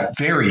have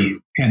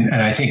and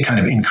I think kind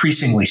of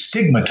increasingly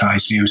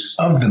stigmatized views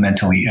of the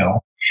mentally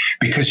ill,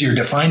 because you're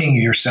defining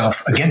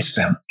yourself against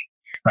them,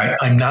 right?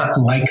 I'm not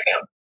like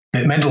them.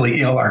 The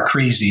mentally ill are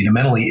crazy. The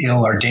mentally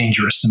ill are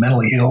dangerous. The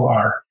mentally ill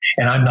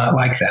and I'm not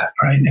like that,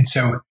 right? And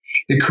so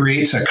it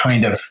creates a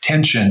kind of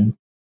tension,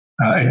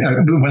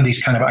 one of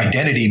these kind of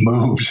identity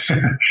moves,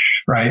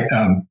 right?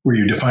 Where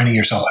you're defining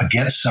yourself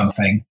against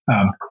something.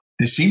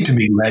 This seemed to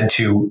me led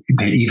to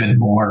even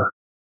more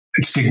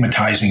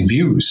stigmatizing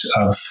views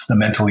of the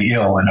mentally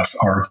ill and of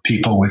our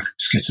people with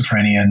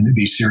schizophrenia and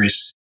these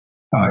serious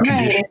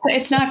conditions. Right.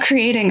 It's not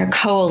creating a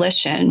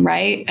coalition,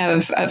 right,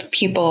 of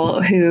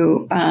people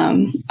who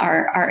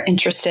are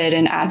interested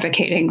in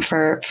advocating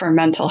for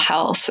mental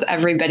health.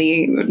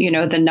 Everybody,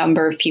 the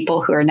number of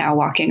people who are now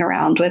walking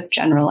around with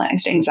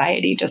generalized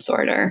anxiety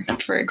disorder,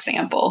 for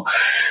example.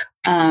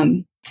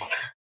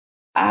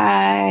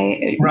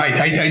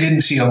 I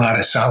didn't see a lot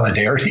of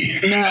solidarity.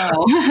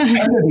 No. Kind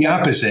of the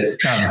opposite.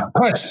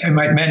 Plus, I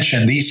might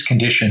mention these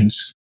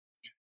conditions,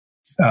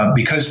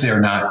 because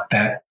they're not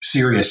that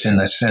serious in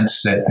the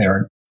sense that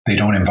they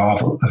don't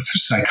involve a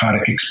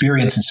psychotic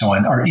experience and so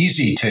on, are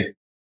easy to.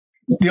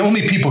 The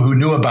only people who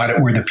knew about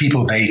it were the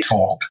people they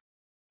told,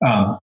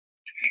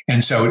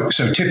 and so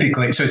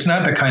typically, it's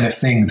not the kind of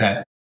thing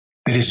that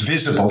is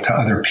visible to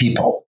other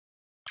people,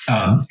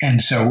 and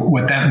so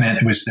what that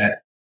meant was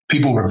that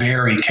people were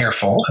very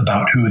careful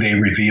about who they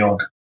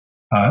revealed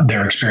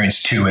their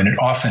experience to, and it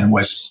often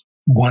was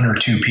one or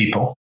two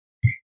people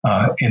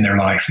in their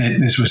life.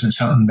 This wasn't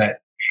something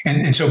that,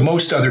 and so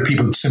most other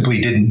people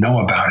simply didn't know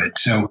about it.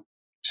 So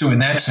in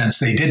that sense,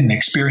 they didn't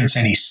experience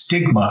any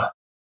stigma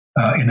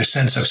in the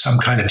sense of some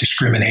kind of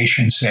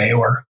discrimination, say,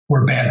 or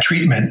bad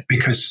treatment,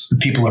 because the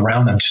people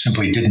around them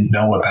simply didn't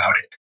know about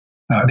it.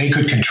 They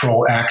could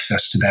control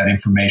access to that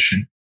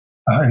information.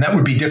 And that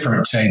would be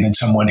different, say, than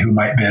someone who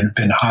might have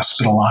been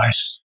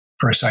hospitalized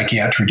for a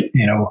psychiatric,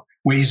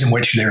 ways in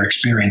which their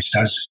experience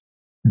does,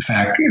 in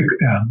fact,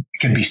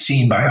 can be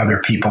seen by other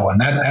people. And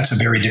that's a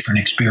very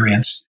different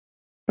experience.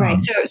 Right.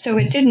 So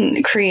it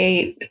didn't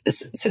create,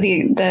 so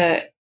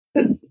the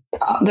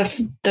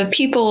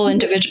people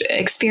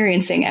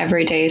experiencing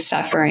everyday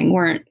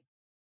suffering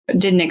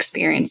didn't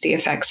experience the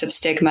effects of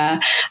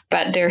stigma,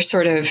 but their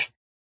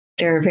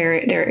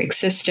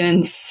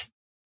existence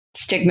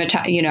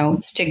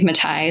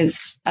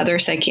stigmatize other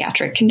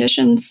psychiatric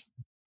conditions.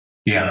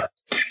 Yeah,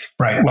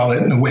 right. Well,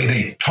 the way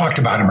they talked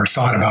about them or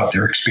thought about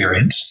their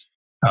experience,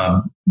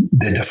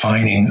 the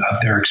defining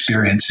of their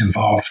experience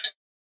involved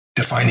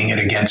defining it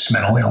against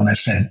mental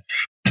illness, and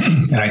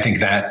I think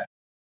that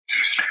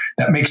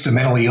makes the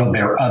mentally ill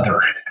their other,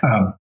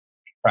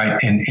 right?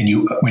 And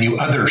when you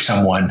other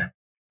someone,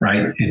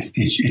 right,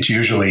 it's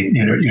usually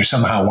you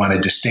somehow want to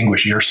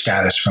distinguish your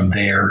status from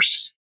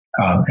theirs.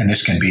 And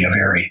this can be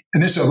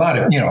and there's a lot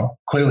of,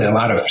 clearly a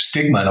lot of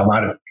stigma and a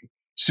lot of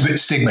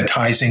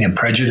stigmatizing and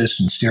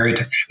prejudice and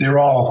stereotype. They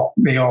involve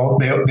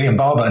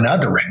an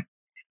othering,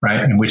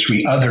 right? In which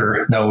we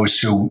other those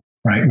who,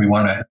 right,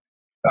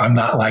 I'm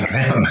not like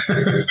them,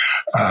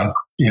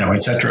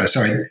 et cetera.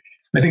 So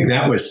I think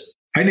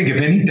if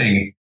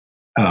anything,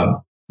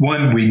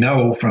 one, we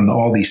know from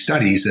all these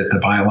studies that the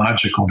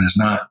biological does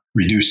not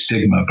reduce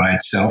stigma by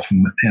itself.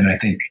 And I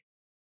think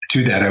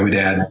to that, I would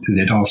add that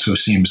it also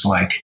seems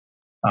like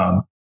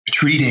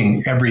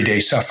treating everyday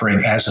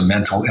suffering as a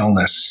mental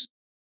illness,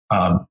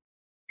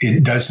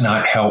 it does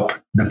not help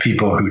the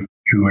people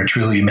who are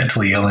truly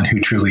mentally ill and who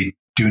truly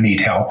do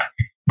need help.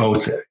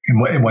 Both,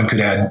 and one could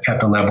add at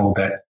the level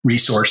that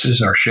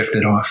resources are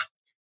shifted off,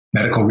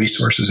 medical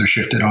resources are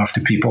shifted off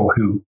to people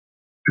who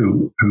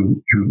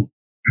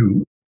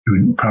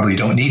probably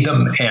don't need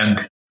them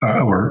and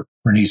or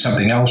need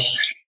something else,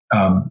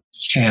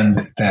 and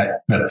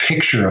that the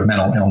picture of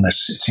mental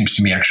illness, it seems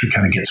to me, actually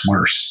kind of gets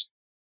worse.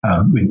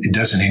 It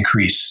doesn't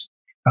increase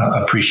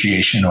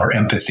appreciation or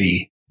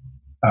empathy.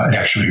 It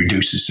actually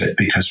reduces it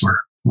because we're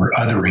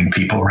othering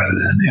people rather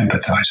than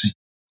empathizing.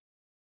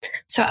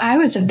 So I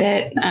was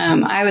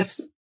I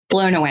was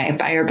blown away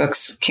by your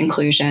book's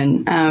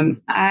conclusion.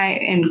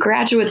 In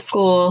graduate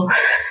school,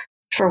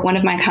 for one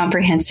of my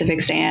comprehensive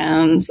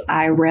exams,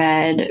 I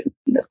read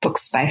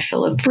books by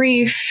Philip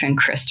Rieff and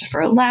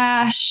Christopher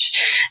Lasch,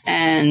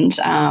 and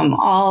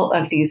all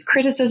of these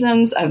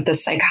criticisms of the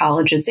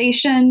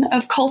psychologization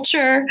of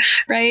culture,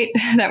 right,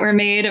 that were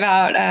made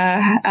about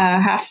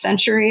a half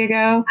century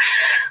ago.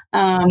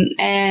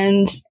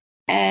 And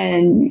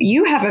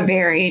you have a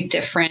very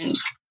different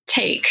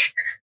take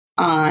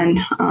on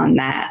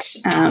that.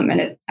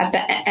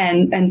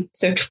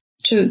 So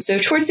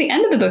towards the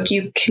end of the book,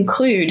 you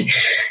conclude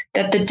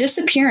that the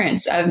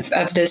disappearance of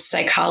this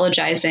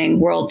psychologizing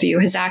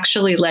worldview has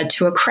actually led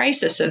to a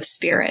crisis of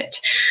spirit,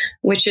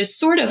 which is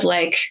sort of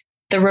like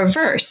the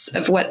reverse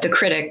of what the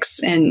critics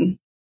in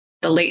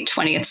the late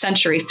 20th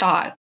century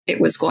thought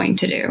it was going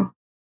to do.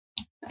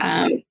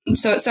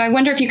 So I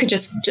wonder if you could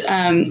just,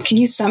 can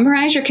you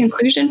summarize your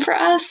conclusion for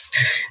us?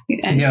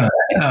 Yeah.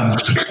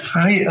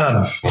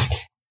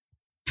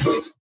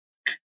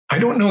 I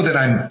don't know that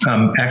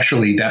I'm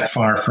actually that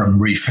far from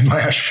Rieff and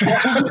Lasch.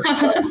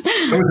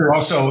 Those are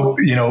also,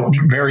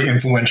 very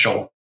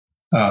influential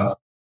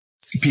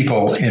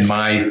people in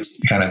my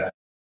kind of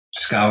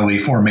scholarly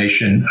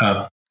formation.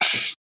 But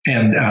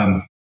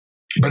I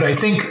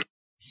think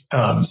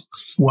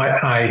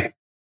what I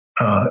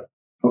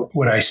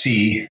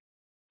see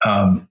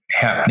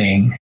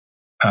happening,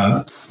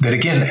 that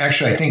again,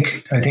 actually, I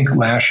think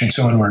Lasch and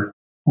so on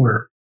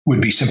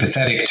would be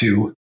sympathetic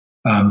to,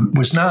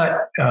 was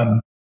not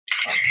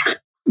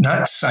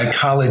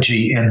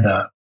psychology in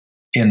the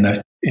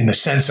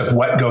sense of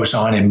what goes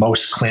on in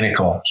most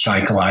clinical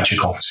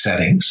psychological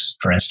settings.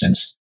 For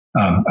instance,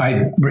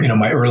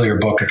 my earlier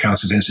book,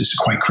 Accounts of Innocence, is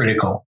quite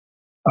critical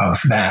of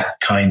that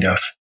kind of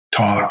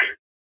talk,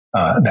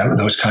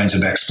 those kinds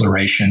of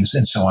explorations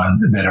and so on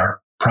that are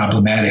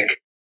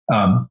problematic.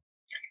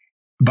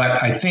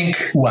 But I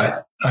think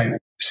what I'm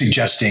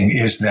suggesting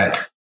is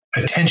that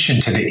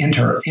attention to the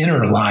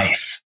inner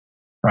life,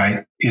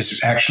 right,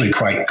 is actually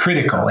quite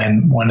critical.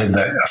 And one of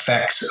the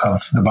effects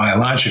of the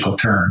biological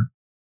turn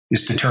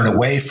is to turn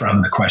away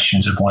from the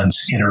questions of one's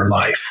inner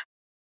life,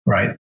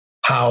 right?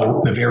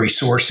 How the very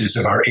sources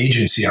of our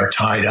agency are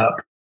tied up,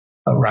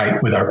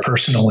 right, with our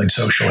personal and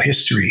social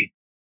history,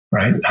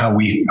 right? How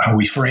we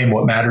frame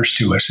what matters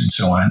to us and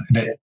so on.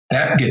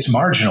 That gets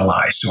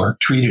marginalized or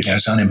treated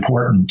as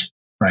unimportant,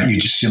 right? You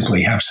just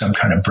simply have some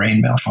kind of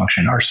brain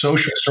malfunction. Our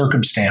social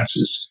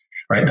circumstances,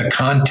 right, the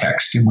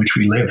context in which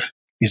we live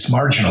is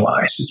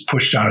marginalized. It's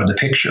pushed out of the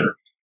picture,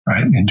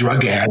 right? In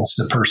drug ads,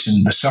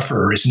 the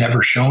sufferer is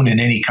never shown in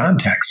any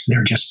context.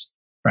 They're just,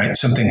 right,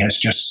 something has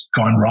just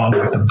gone wrong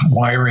with the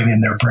wiring in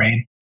their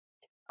brain,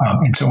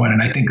 and so on.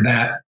 And I think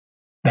that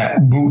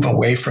move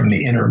away from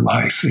the inner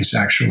life is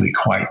actually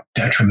quite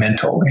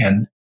detrimental,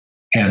 and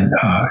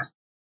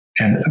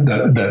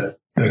the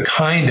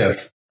kind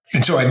of,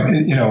 and so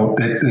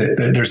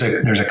there's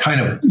a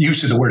kind of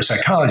use of the word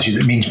psychology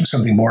that means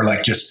something more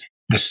like just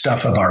the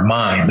stuff of our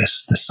mind, the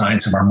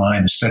science of our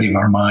mind, the study of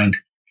our mind,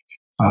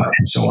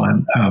 and so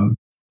on.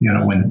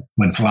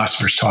 When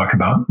philosophers talk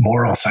about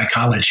moral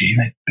psychology,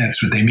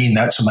 that's what they mean.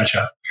 Not so much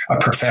a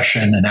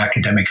profession, an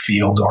academic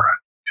field,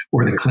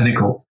 or the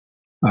clinical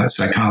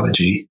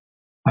psychology.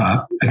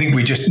 I think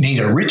we just need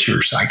a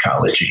richer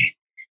psychology,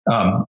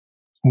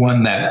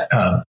 one that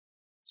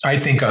I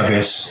think of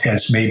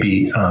as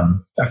maybe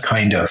a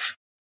kind of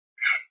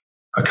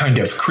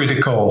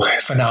critical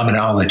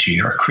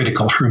phenomenology or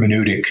critical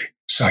hermeneutic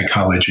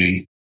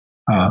psychology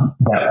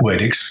that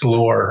would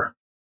explore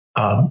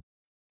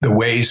the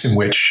ways in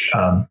which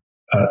a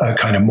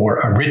kind of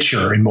a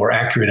richer and more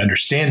accurate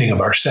understanding of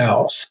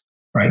ourselves,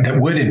 right,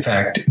 that would in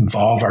fact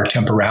involve our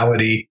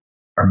temporality,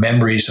 our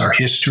memories, our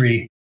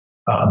history,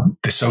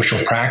 the social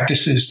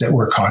practices that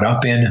we're caught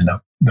up in, and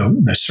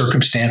the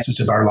circumstances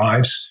of our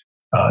lives,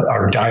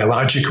 our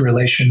dialogic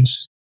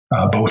relations,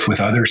 both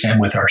with others and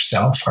with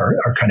ourselves,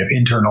 our kind of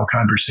internal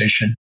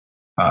conversation,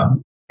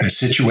 the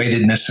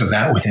situatedness of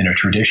that within a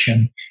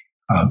tradition,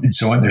 and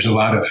so on. There's a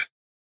lot of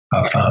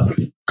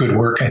good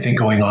work, I think,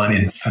 going on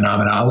in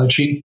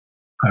phenomenology,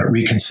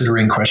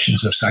 reconsidering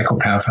questions of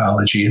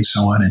psychopathology and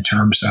so on in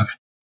terms of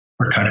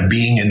our kind of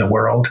being in the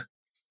world.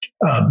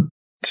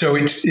 So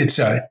it's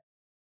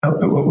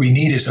what we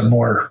need is a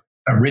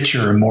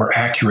richer, more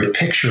accurate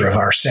picture of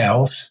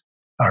ourselves,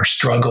 our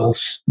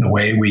struggles, the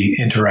way we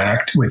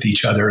interact with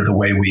each other, the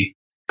way we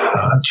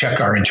check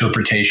our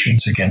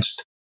interpretations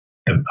against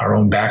our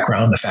own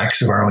background, the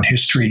facts of our own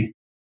history.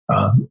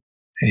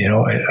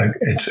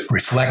 It's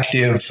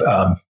reflective.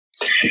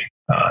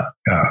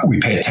 We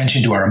pay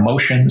attention to our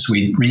emotions.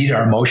 We read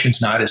our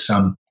emotions not as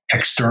some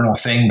external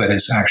thing, but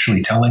as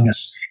actually telling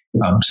us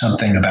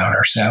something about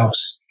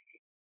ourselves.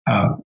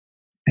 And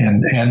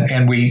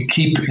we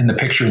keep in the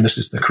picture, and this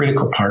is the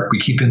critical part, we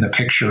keep in the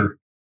picture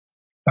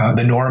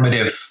the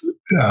normative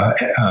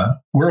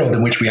world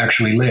in which we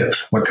actually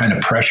live. What kind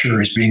of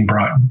pressure is being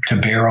brought to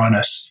bear on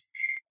us,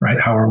 right?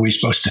 How are we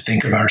supposed to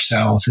think of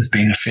ourselves as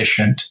being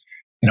efficient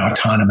and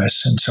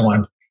autonomous and so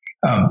on?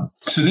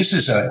 So this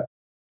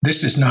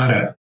is not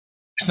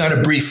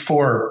a brief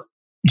for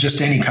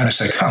just any kind of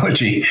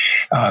psychology,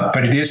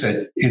 but it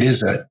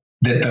is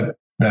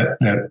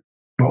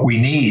what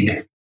we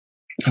need,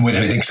 and which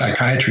I think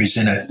psychiatry is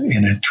in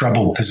a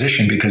troubled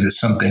position because it's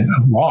something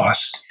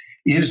lost,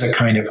 is a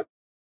kind of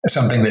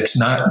something that's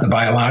not the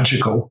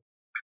biological,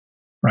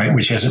 right,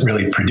 which hasn't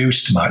really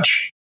produced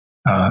much.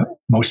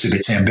 Most of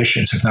its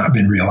ambitions have not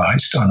been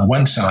realized on the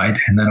one side,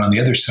 and then on the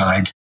other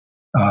side,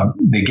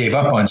 they gave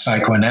up on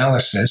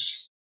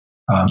psychoanalysis,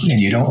 and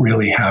you don't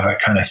really have a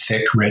kind of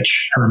thick,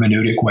 rich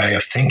hermeneutic way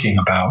of thinking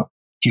about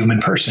human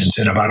persons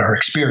and about our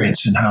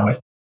experience and how it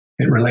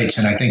relates.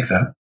 And I think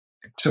that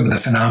some of the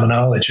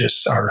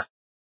phenomenologists are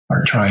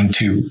trying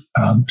to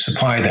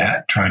supply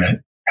that, trying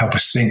to help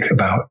us think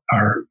about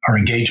our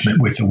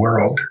engagement with the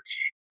world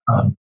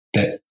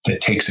that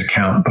takes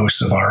account both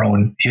of our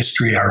own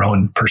history, our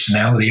own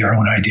personality, our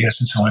own ideas,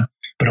 and so on,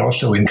 but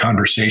also in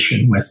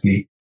conversation with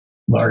the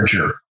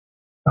larger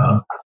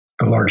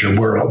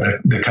world,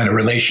 the kind of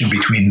relation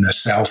between the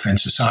self and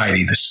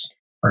society,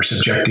 our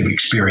subjective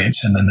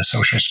experience, and then the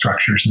social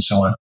structures and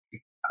so on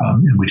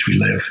in which we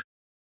live.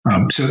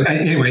 So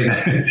anyway,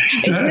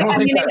 I don't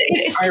think that's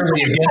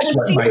entirely against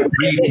what might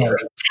be.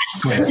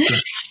 Go ahead.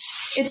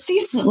 It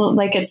seems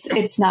like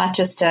it's not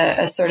just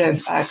a sort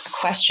of a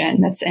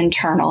question that's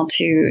internal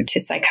to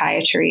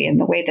psychiatry and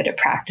the way that it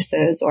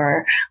practices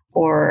or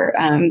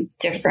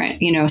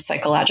different,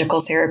 psychological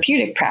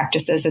therapeutic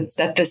practices. It's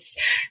that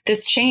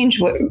this change,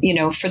 for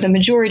the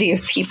majority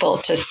of people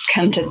to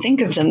come to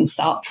think of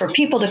themselves,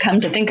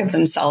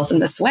 in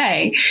this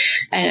way,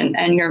 and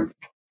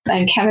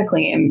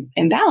chemically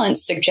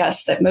imbalanced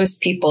suggests that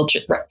most people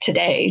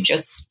today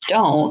just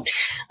don't.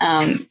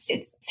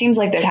 It seems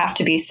like there'd have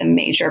to be some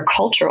major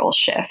cultural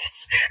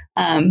shifts.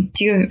 Do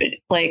you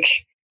like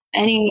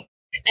any?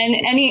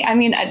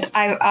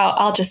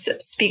 I'll just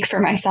speak for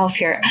myself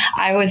here.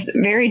 I was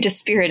very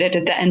dispirited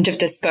at the end of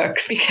this book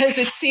because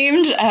it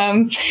seemed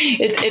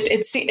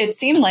it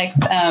seemed like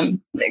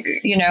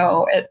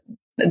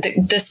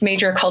this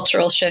major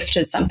cultural shift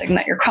is something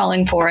that you're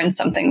calling for and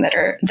something that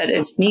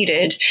is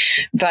needed.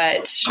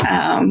 But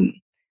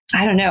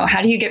I don't know.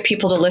 How do you get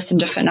people to listen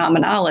to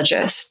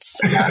phenomenologists?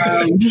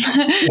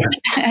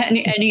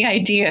 Any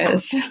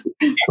ideas?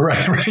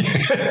 Right.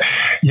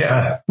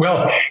 Yeah.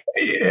 Well,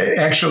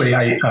 actually,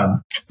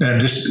 I'm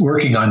just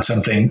working on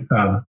something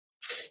on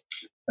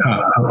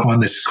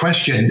this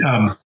question.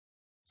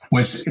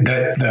 Was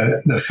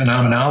the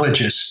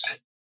phenomenologist?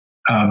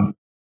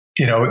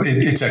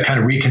 It's a kind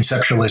of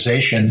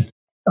reconceptualization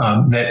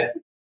that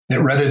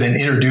rather than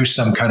introduce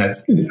some kind of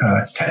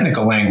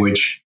technical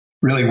language,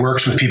 really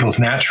works with people's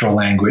natural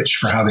language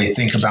for how they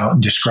think about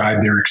and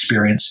describe their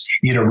experience,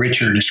 get a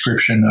richer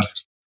description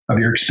of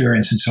your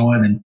experience and so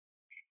on. And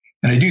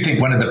I do think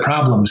one of the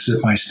problems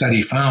that my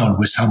study found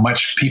was how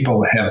much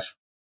people have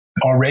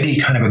already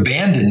kind of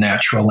abandoned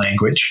natural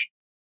language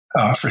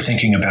for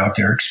thinking about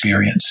their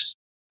experience.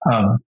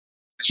 I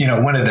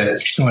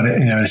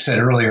said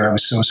earlier, I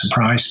was so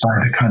surprised by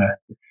the kind of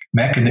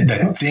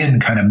the thin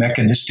kind of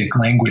mechanistic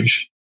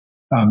language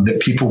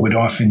that people would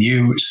often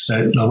use,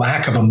 the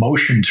lack of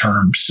emotion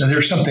terms. So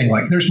there's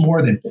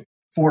more than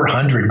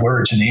 400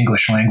 words in the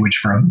English language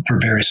for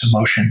various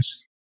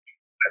emotions.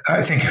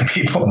 I think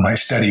people in my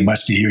study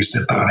must have used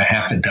about a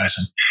half a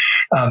dozen.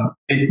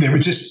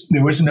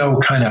 There was no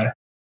kind of,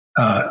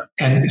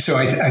 and so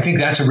I think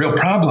that's a real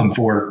problem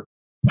for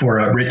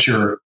a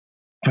richer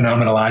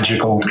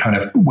phenomenological kind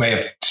of way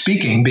of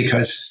speaking,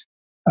 because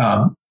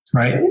a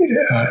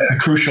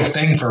crucial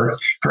thing for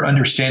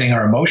understanding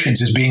our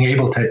emotions is being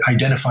able to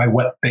identify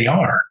what they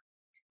are,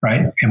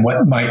 right? And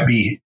what might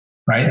be,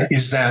 right?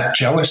 Is that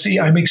jealousy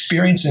I'm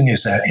experiencing?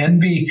 Is that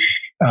envy?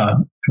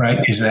 Right?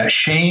 Is that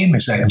shame?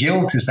 Is that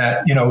guilt? Is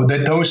that,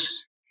 that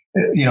those,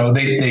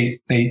 they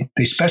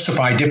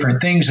specify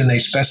different things, and they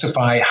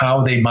specify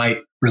how they might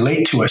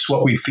relate to us,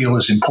 what we feel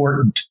is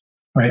important,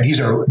 right? These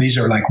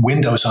are like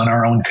windows on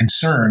our own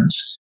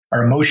concerns.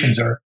 Our emotions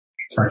are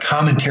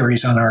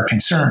commentaries on our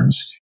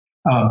concerns.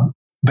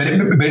 But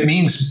it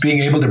means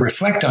being able to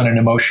reflect on an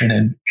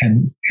emotion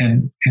and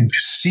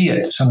see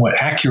it somewhat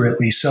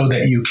accurately, so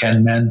that you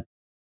can then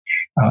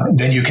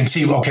you can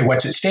see, okay,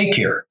 what's at stake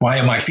here? Why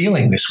am I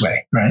feeling this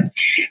way? Right.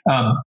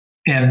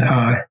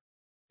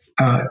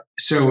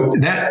 So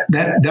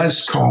that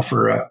does call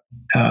for a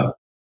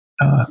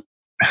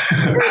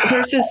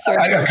versus sort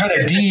of a kind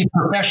of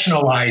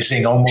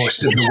deprofessionalizing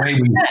almost of the way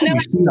we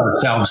see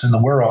ourselves in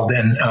the world.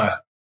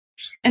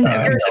 And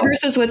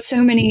versus what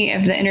so many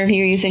of the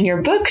interviewees in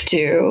your book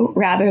do,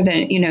 rather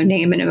than,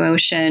 name an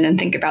emotion and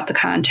think about the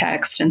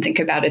context and think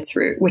about its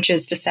root, which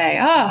is to say,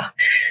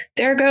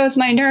 there goes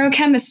my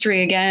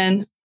neurochemistry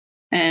again.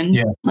 And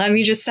let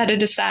me just set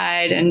it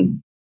aside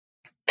and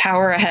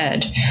power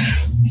ahead.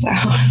 So.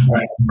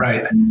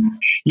 Right.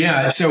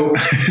 Yeah. So,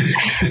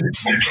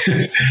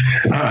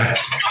 I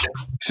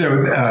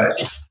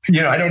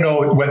don't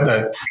know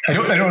I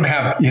don't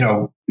have,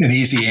 an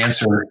easy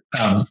answer.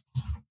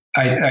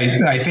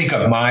 I think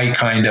of my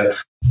kind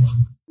of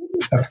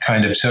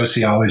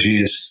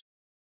sociology is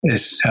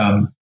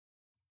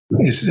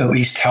at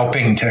least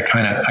helping to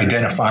kind of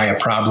identify a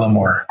problem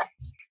or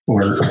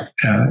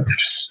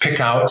pick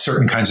out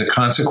certain kinds of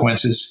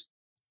consequences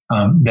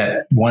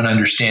that one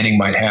understanding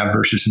might have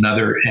versus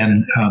another.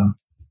 And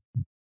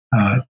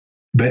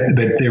but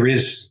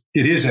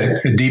it is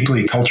a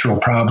deeply cultural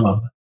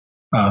problem,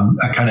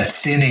 a kind of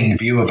thinning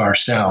view of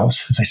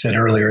ourselves. As I said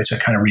earlier, it's a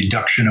kind of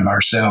reduction of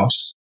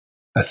ourselves,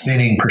 a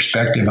thinning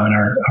perspective on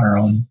our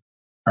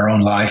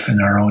own life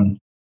and our own.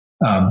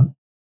 I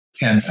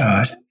can't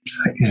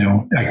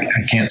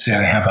say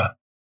I have a.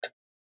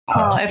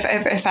 Well,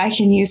 if I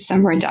can use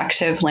some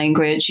reductive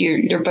language,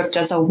 your book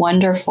does a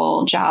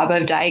wonderful job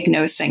of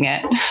diagnosing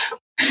it.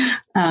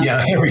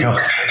 There we go.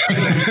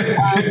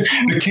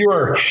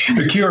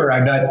 The cure.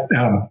 I'm not.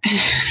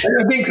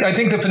 I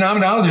think the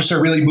phenomenologists are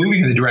really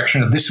moving in the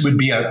direction of this would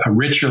be a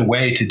richer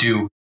way to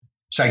do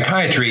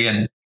psychiatry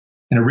and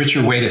a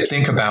richer way to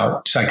think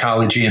about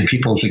psychology and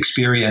people's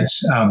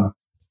experience.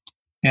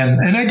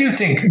 And I do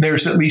think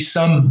there's at least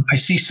I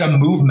see some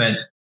movement.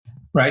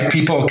 Right.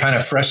 People kind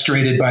of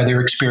frustrated by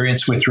their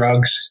experience with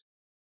drugs.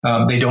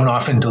 They don't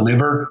often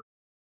deliver,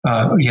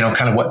 kind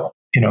of what,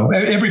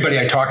 everybody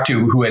I talked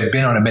to who had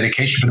been on a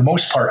medication for the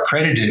most part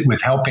credited it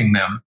with helping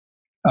them.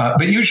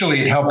 But usually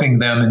it helping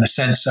them in the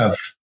sense of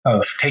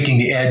taking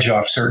the edge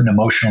off certain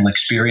emotional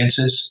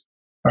experiences,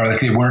 or like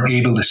they weren't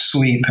able to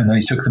sleep and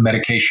they took the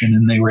medication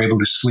and they were able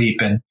to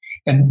sleep.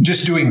 And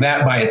just doing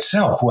that by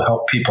itself will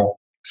help people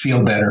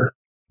feel better.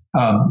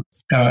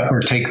 Or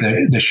take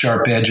the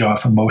sharp edge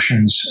off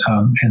emotions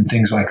and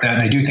things like that.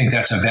 And I do think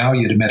that's a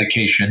value to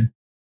medication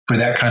for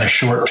that kind of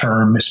short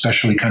term,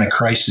 especially kind of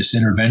crisis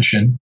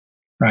intervention,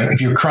 right?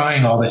 If you're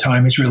crying all the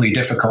time, it's really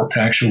difficult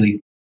to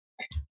actually,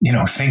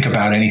 think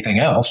about anything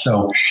else.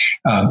 So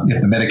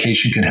if the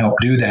medication can help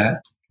do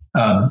that.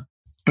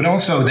 But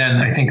also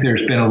then I think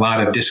there's been a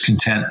lot of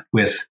discontent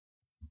with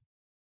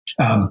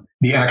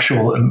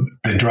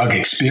the drug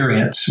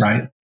experience,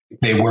 right?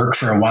 They work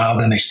for a while,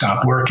 then they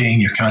stop working.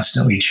 You're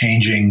constantly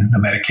changing the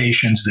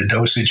medications, the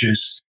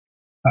dosages.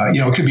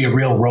 It could be a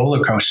real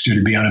roller coaster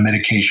to be on a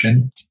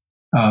medication.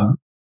 So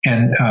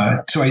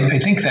I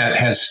think that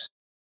there's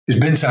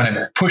been some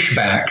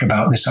pushback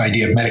about this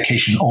idea of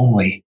medication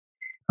only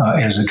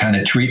as a kind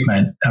of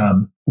treatment.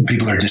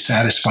 People are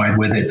dissatisfied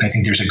with it. I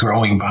think there's a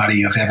growing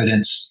body of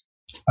evidence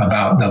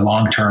about the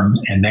long-term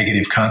and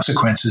negative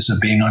consequences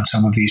of being on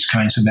some of these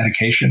kinds of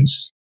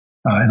medications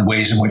and the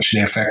ways in which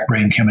they affect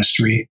brain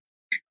chemistry.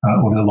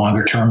 Over the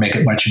longer term, make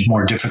it much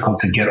more difficult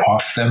to get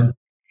off them,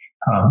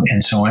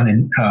 and so on.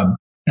 And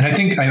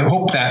I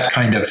hope that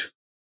kind of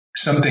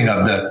something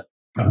of the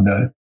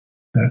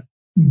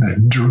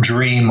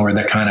dream or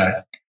the kind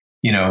of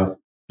the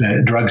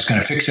drug's going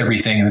to fix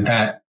everything.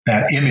 That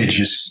image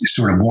is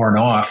sort of worn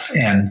off,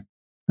 and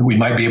we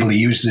might be able to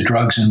use the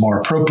drugs in more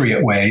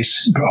appropriate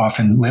ways, but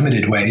often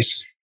limited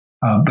ways.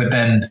 But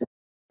then,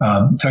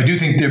 so I do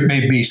think there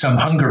may be some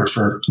hunger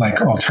for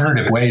like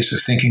alternative ways of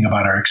thinking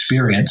about our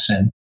experience.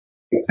 And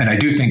I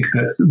do think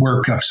the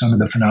work of some of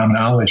the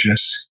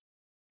phenomenologists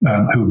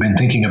who've been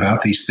thinking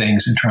about these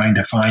things and trying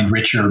to find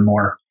richer,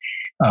 more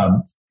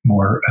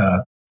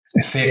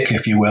thick,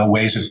 if you will,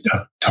 ways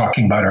of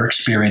talking about our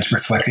experience,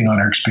 reflecting on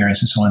our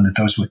experience and so on, that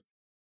those would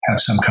have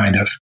some kind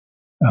of,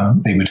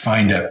 they would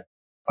find a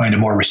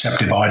more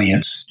receptive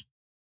audience,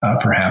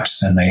 perhaps,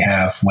 than they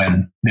have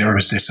when there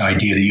was this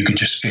idea that you could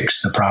just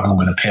fix the problem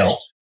with a pill.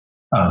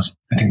 I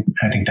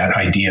think that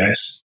idea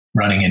is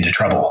running into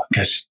trouble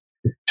because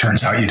it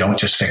turns out you don't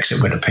just fix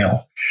it with a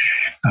pill.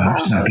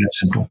 It's not that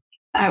simple.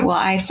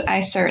 I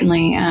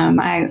certainly,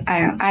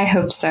 I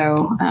hope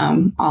so.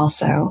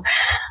 Also,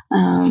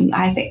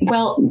 I think,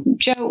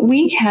 Joe,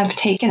 we have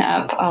taken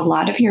up a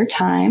lot of your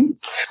time.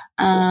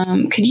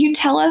 Could you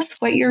tell us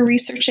what you're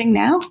researching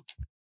now?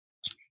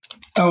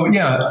 Oh,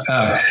 yeah.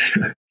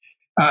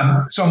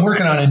 So I'm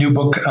working on a new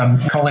book. I'm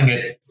calling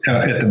it,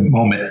 at the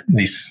moment,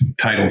 these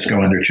titles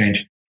go under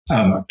change,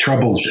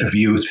 Troubles of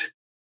Youth.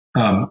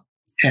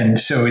 And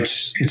so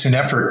it's an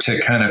effort to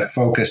kind of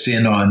focus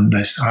in on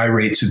this high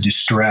rates of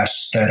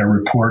distress that are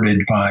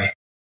reported by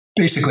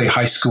basically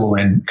high school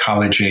and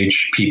college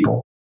age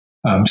people.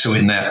 So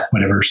in that,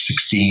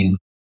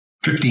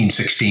 15,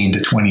 16 to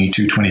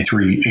 22,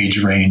 23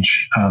 age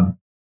range.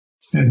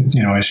 And,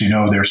 as you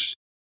know, there's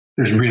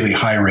really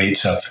high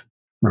rates of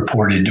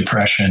reported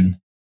depression,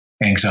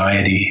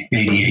 anxiety,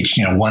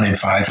 ADHD. 1 in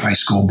 5 high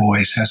school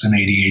boys has an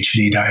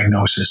ADHD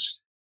diagnosis,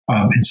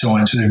 and so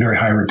on. So there are very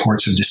high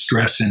reports of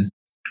distress. And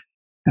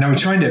I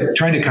was trying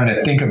to kind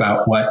of think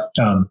about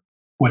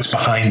what's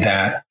behind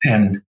that.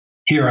 And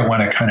here I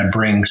want to kind of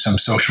bring some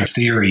social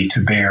theory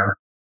to bear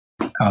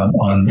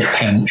on,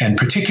 and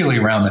particularly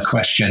around the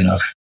question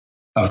of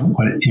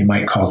what you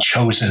might call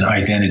chosen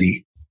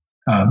identity,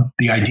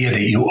 the idea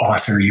that you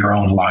author your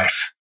own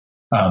life,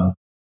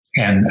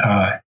 and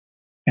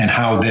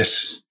how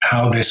this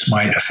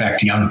might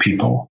affect young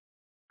people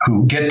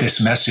who get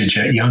this message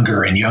at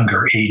younger and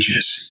younger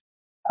ages,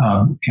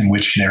 in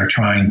which they're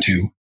trying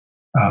to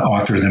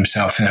author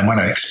themselves. And I want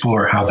to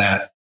explore how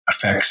that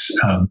affects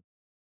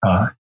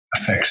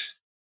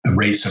the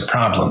rates of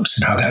problems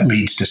and how that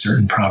leads to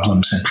certain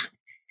problems. And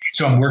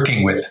so I'm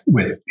working with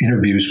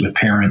interviews with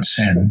parents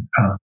and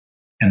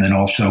then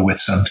also with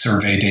some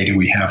survey data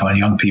we have on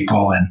young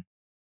people and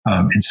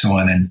so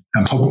on. And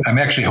I'm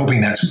actually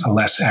hoping that's a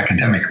less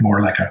academic,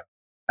 more like a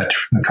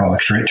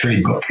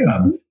trade book.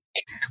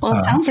 Well,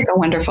 it sounds like a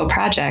wonderful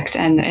project,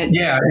 and it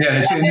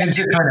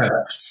kind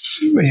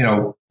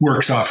of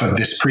works off of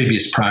this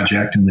previous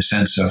project in the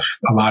sense of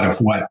a lot of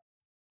what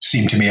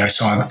seemed to me I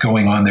saw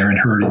going on there and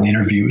heard in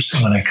interviews.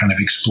 When I kind of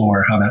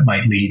explore how that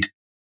might lead,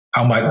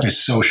 how might the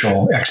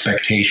social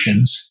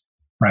expectations,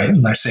 right?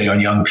 Let's say on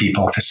young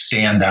people to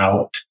stand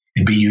out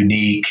and be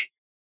unique,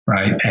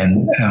 right,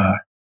 and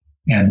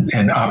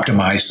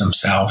optimize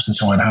themselves and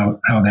so on.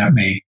 How that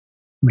may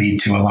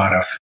lead to a lot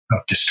of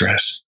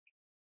distress.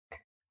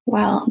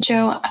 Well,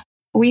 Joe,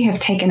 we have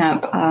taken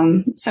up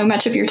so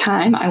much of your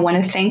time. I want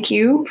to thank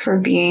you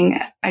for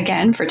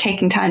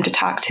taking time to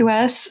talk to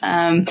us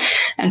and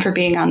for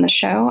being on the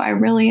show. I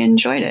really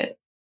enjoyed it.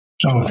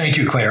 Oh, thank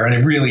you, Claire. And I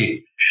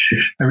really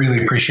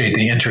appreciate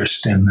the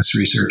interest in this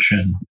research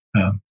and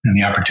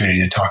the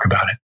opportunity to talk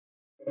about it.